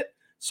little bit.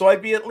 So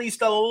I'd be at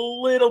least a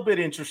little bit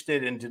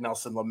interested in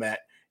Dinelson Lamet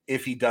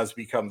if he does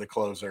become the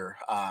closer.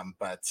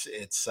 But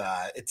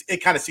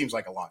it kind of seems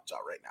like a long shot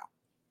right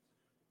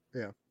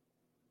now.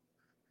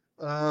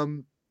 Yeah.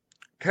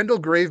 Kendall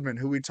Graveman,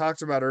 who we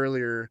talked about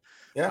earlier.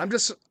 Yeah.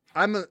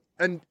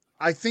 And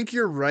I think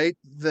you're right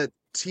that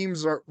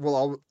teams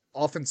will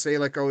often say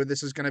like, oh,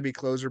 this is going to be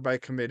closer by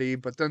committee,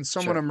 but then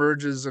someone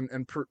emerges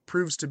and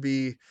proves to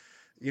be,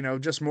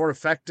 just more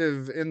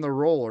effective in the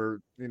role, or,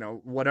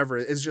 whatever,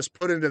 is just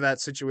put into that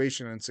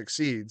situation and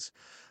succeeds.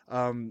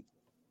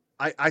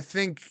 I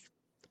think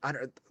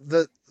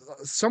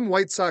some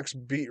White Sox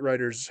beat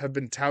writers have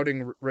been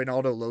touting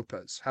Reynaldo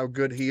Lopez, how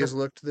good he has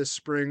looked this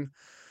spring.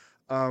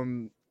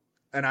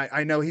 and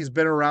I know he's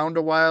been around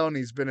a while and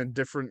he's been in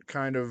different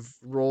kind of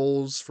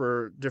roles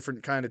for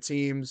different kind of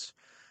teams.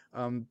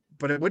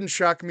 But it wouldn't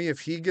shock me if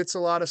he gets a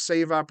lot of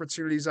save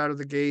opportunities out of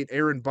the gate.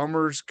 Aaron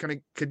Bummers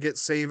could get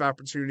save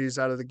opportunities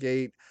out of the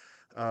gate.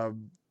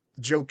 Um,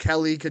 Joe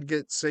Kelly could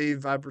get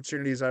save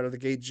opportunities out of the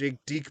gate. Jake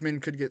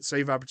Diekman could get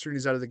save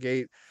opportunities out of the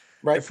gate.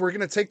 Right. If we're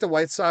going to take the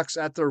White Sox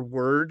at their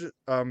word,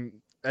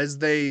 as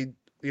they,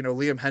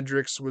 Liam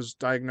Hendricks was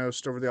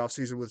diagnosed over the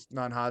offseason with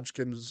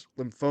non-Hodgkin's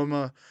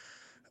lymphoma.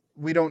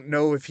 We don't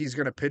know if he's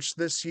going to pitch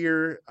this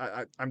year.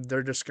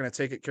 They're just going to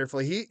take it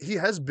carefully. He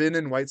has been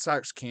in White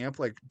Sox camp,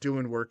 like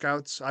doing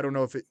workouts. I don't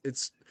know if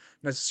it's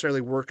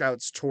necessarily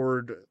workouts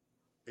toward,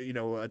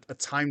 a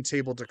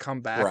timetable to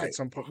come back at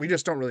some point. We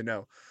just don't really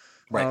know.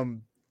 Right.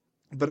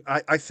 But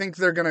I think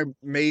they're going to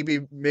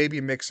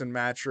maybe mix and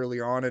match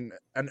early on.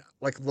 And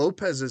like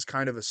Lopez is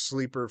kind of a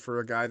sleeper for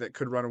a guy that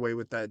could run away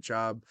with that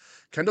job.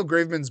 Kendall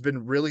Graveman's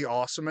been really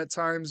awesome at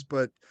times,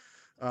 but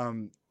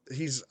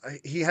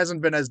he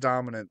hasn't been as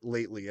dominant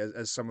lately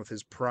as some of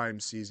his prime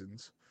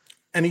seasons.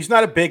 And he's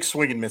not a big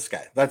swing and miss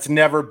guy. That's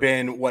never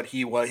been what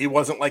he was. He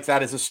wasn't like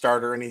that as a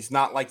starter, and he's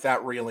not like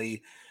that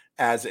really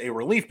as a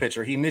relief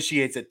pitcher. He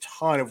initiates a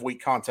ton of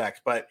weak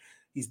contacts, but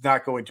he's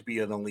not going to be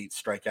an elite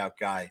strikeout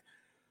guy.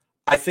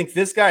 I think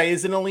this guy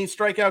is an elite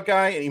strikeout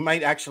guy, and he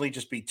might actually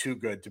just be too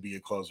good to be a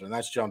closer, and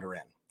that's Jhoan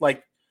Duran.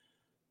 Like,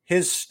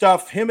 his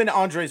stuff, him and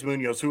Andres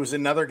Munoz, who is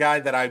another guy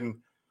that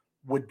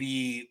would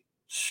be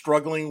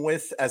struggling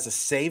with as a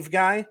save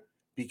guy,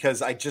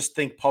 because I just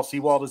think Paul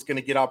Sewald is going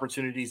to get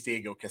opportunities.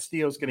 Diego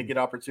Castillo is going to get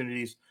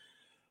opportunities.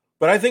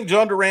 But I think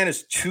Jhoan Duran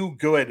is too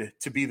good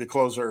to be the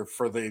closer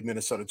for the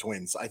Minnesota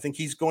Twins. I think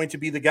he's going to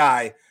be the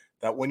guy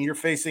that when you're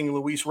facing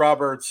Luis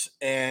Roberts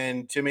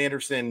and Tim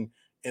Anderson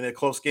in a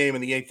close game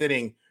in the 8th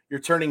inning, you're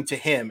turning to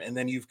him. And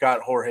then you've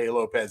got Jorge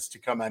Lopez to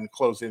come and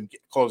close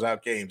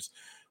out games.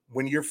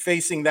 When you're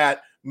facing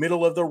that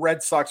middle of the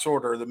Red Sox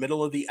order, the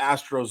middle of the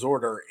Astros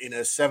order in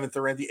a 7th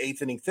or the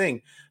 8th inning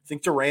thing, I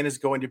think Duran is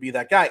going to be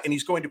that guy. And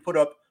he's going to put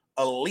up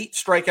elite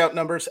strikeout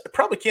numbers. I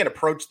probably can't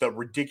approach the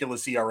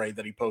ridiculous ERA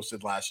that he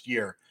posted last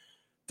year.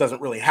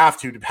 Doesn't really have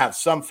to have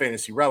some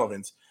fantasy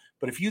relevance.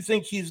 But if you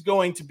think he's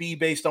going to be,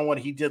 based on what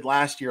he did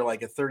last year,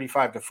 like a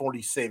 35 to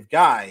 40 save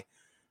guy,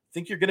 I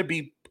think you're going to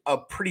be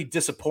pretty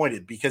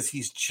disappointed, because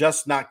he's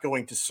just not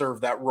going to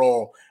serve that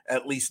role,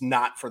 at least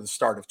not for the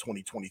start of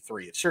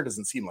 2023. It sure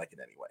doesn't seem like it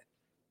anyway.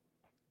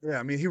 Yeah,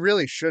 I mean, he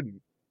really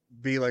shouldn't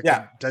be like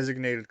a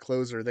designated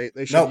closer.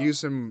 They should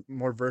use him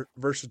more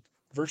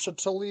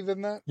versatilely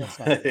than that. That's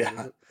not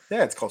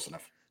yeah, it's close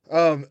enough.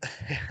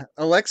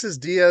 Alexis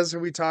Diaz, who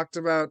we talked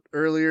about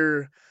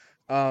earlier,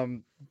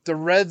 the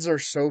Reds are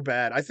so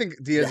bad. I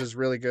think Diaz is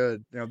really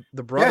good.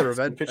 The brother of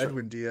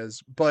Edwin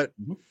Diaz, but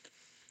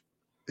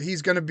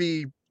he's going to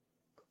be.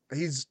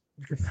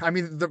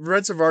 The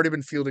Reds have already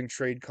been fielding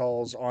trade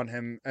calls on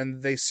him,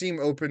 and they seem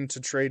open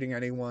to trading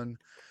anyone.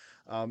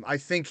 I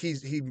think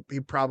he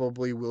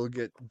probably will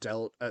get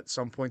dealt at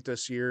some point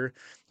this year.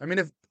 I mean,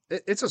 if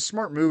it's a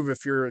smart move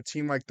if you're a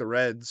team like the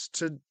Reds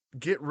to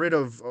get rid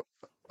of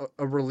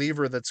a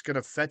reliever that's going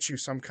to fetch you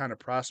some kind of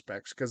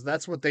prospects, because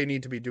that's what they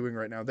need to be doing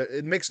right now.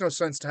 It makes no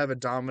sense to have a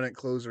dominant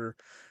closer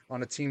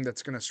on a team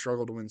that's going to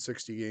struggle to win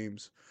 60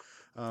 games.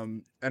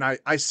 And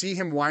I see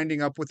him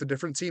winding up with a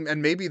different team,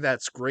 and maybe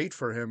that's great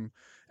for him.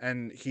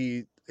 And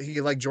he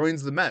like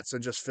joins the Mets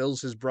and just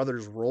fills his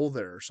brother's role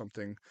there or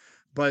something.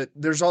 But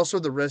there's also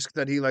the risk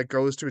that he like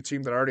goes to a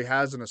team that already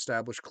has an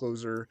established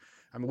closer.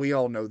 I mean, we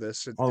all know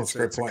this.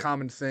 It's a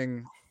common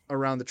thing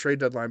around the trade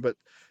deadline, but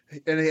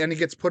and he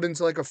gets put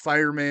into like a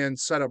fireman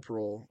setup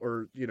role,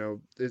 or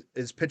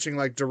is pitching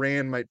like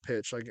Duran might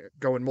pitch, like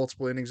going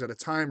multiple innings at a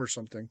time or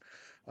something.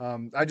 I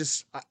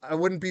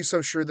wouldn't be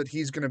so sure that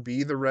he's going to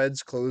be the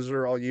Reds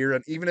closer all year.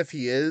 And even if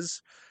he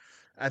is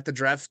at the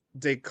draft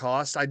day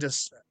cost,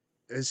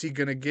 is he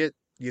going to get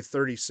you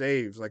 30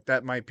 saves? Like,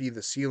 that might be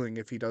the ceiling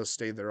if he does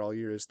stay there all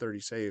year, is 30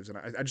 saves. And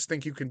I just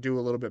think you can do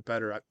a little bit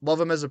better. I love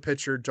him as a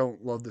pitcher.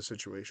 Don't love the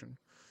situation.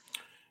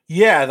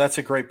 Yeah, that's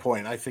a great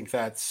point. I think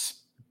that's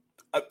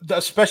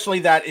especially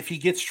that if he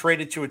gets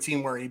traded to a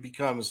team where he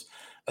becomes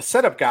a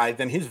setup guy,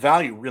 then his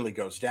value really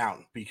goes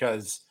down,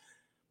 because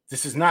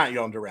this is not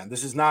Jhoan Duran.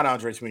 This is not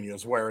Andres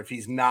Munoz, where if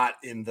he's not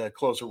in the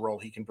closer role,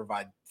 he can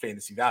provide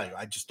fantasy value.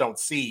 I just don't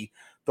see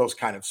those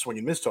kind of swing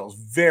and miss totals.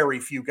 Very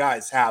few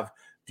guys have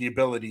the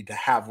ability to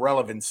have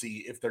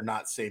relevancy if they're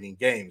not saving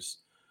games.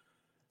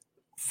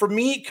 For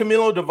me,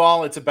 Camilo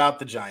Doval, it's about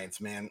the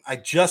Giants, man. I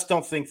just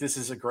don't think this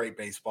is a great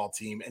baseball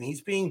team, and he's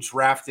being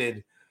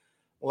drafted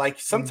like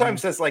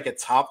sometimes as like a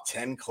top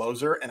 10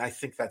 closer, and I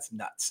think that's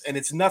nuts. And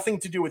it's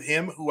nothing to do with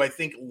him, who I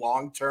think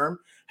long-term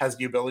has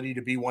the ability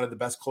to be one of the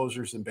best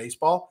closers in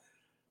baseball.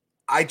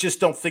 I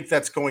just don't think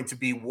that's going to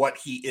be what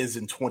he is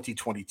in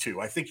 2022.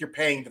 I think you're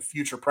paying the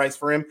future price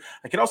for him.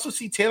 I can also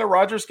see Taylor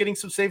Rogers getting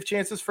some save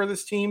chances for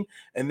this team,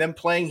 and then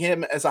playing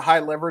him as a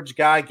high leverage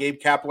guy. Gabe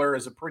Kapler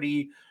is a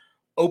pretty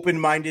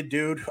open-minded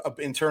dude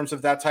in terms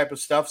of that type of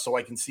stuff. So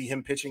I can see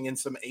him pitching in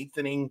some 8th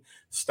inning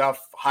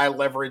stuff, high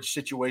leverage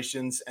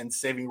situations, and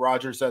saving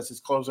Rogers as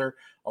his closer.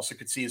 Also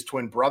could see his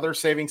twin brother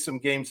saving some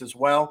games as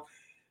well.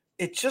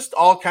 It just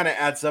all kind of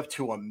adds up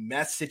to a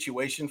mess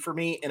situation for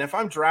me. And if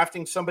I'm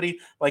drafting somebody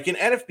like in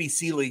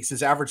NFBC leagues,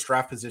 his average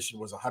draft position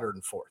was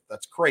 104th.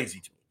 That's crazy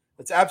to me.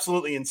 That's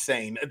absolutely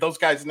insane. Those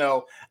guys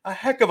know a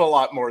heck of a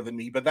lot more than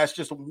me, but that's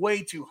just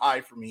way too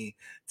high for me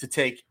to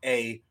take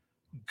a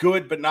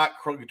good but not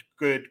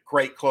good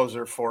great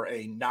closer for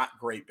a not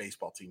great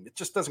baseball team. It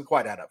just doesn't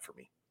quite add up for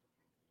me.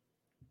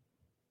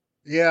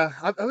 Yeah,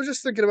 I was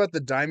just thinking about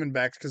the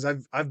Diamondbacks because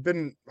I've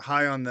been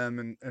high on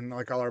them and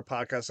like all our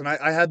podcasts, and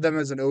I had them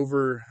as an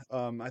over.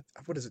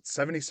 What is it,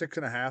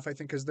 76.5? I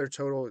think is their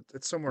total.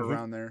 It's somewhere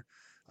around there.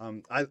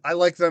 I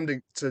like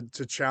them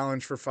to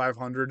challenge for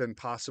 500 and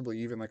possibly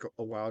even like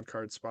a wild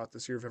card spot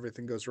this year if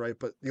everything goes right.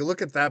 But you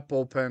look at that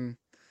bullpen,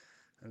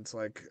 and it's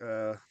like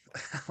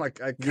like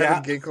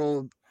Kevin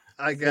Ginkel,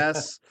 I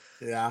guess.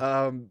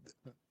 Yeah.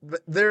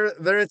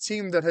 They're a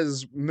team that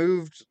has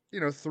moved,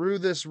 through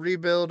this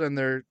rebuild, and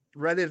they're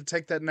ready to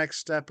take that next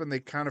step, and they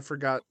kind of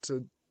forgot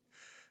to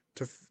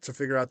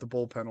figure out the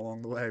bullpen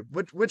along the way,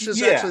 which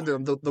is actually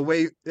the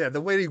way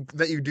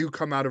that you do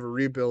come out of a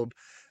rebuild.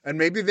 And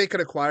maybe they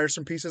could acquire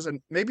some pieces, and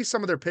maybe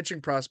some of their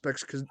pitching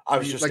prospects, because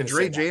like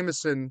Dre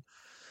Jameson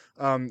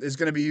is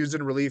going to be used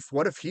in relief.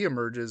 What if he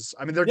emerges?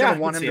 I mean, they're going to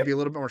want him to be a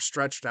little bit more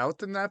stretched out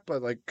than that,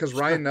 but like, because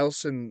Ryan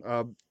Nelson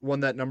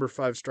won that number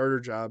 5 starter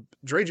job.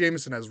 Dre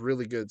Jameson has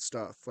really good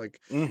stuff. Like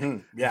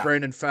Brandon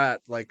Pfaadt,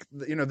 like,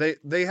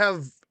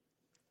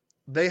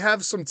 they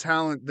have some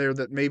talent there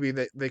that maybe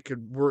they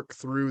could work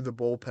through the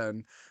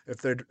bullpen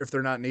if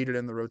they're not needed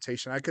in the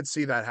rotation. I could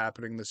see that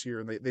happening this year,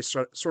 and they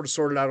sort of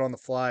sorted out on the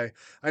fly.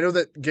 I know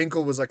that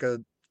Ginkel was like a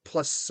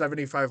plus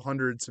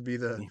 7,500 to be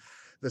the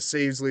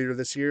saves leader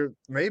this year.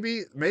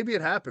 Maybe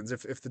it happens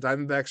if the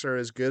Diamondbacks are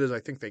as good as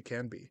I think they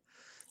can be.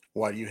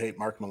 Why do you hate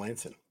Mark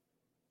Melancon?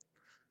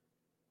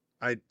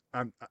 I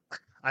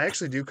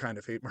actually do kind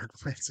of hate Mark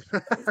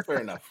Melancon. Fair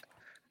enough.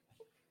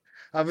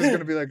 I was going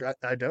to be like,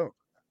 I don't.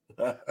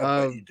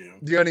 You do.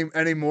 Do you have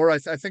any more? I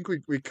think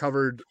we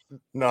covered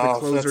the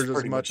closers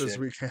as much as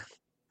we can.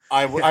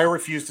 I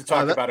refuse to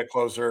talk about a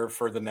closer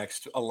for the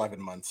next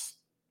 11 months.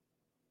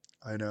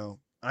 I know.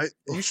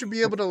 You should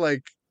be able to,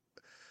 like,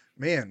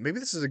 man, maybe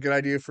this is a good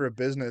idea for a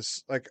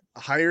business. Like,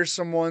 hire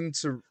someone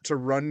to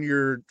run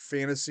your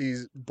fantasy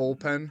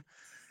bullpen,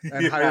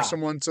 and hire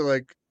someone to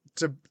like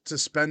to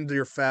spend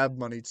your fab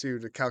money too,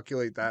 to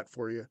calculate that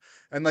for you.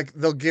 And like,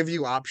 they'll give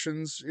you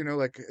options,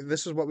 like,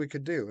 this is what we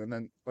could do. And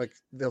then like,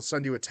 they'll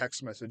send you a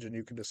text message and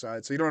you can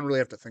decide. So you don't really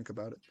have to think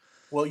about it.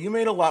 Well, you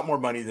made a lot more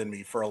money than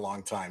me for a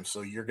long time,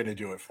 so you're going to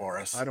do it for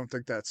us. I don't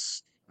think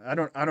that's, I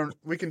don't,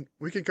 we can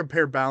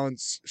compare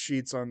balance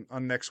sheets on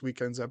next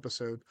weekend's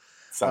episode.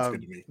 Sounds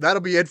good to me.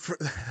 That'll be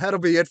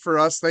it for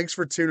us. Thanks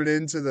for tuning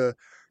in to the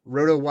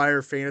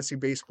RotoWire Fantasy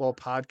Baseball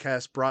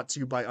Podcast, brought to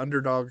you by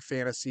Underdog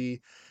Fantasy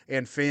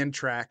and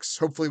Fantrax.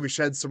 Hopefully we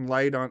shed some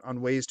light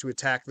on ways to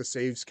attack the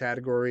saves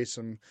category,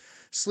 some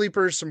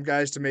sleepers, some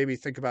guys to maybe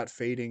think about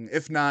fading.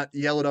 If not,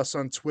 yell at us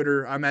on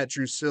Twitter. I'm at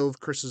Drew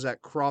Silv. Chris is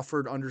at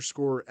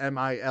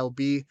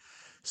Crawford_MILB.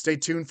 Stay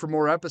tuned for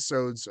more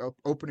episodes.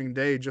 Opening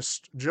day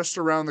just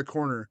around the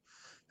corner.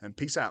 And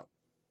peace out.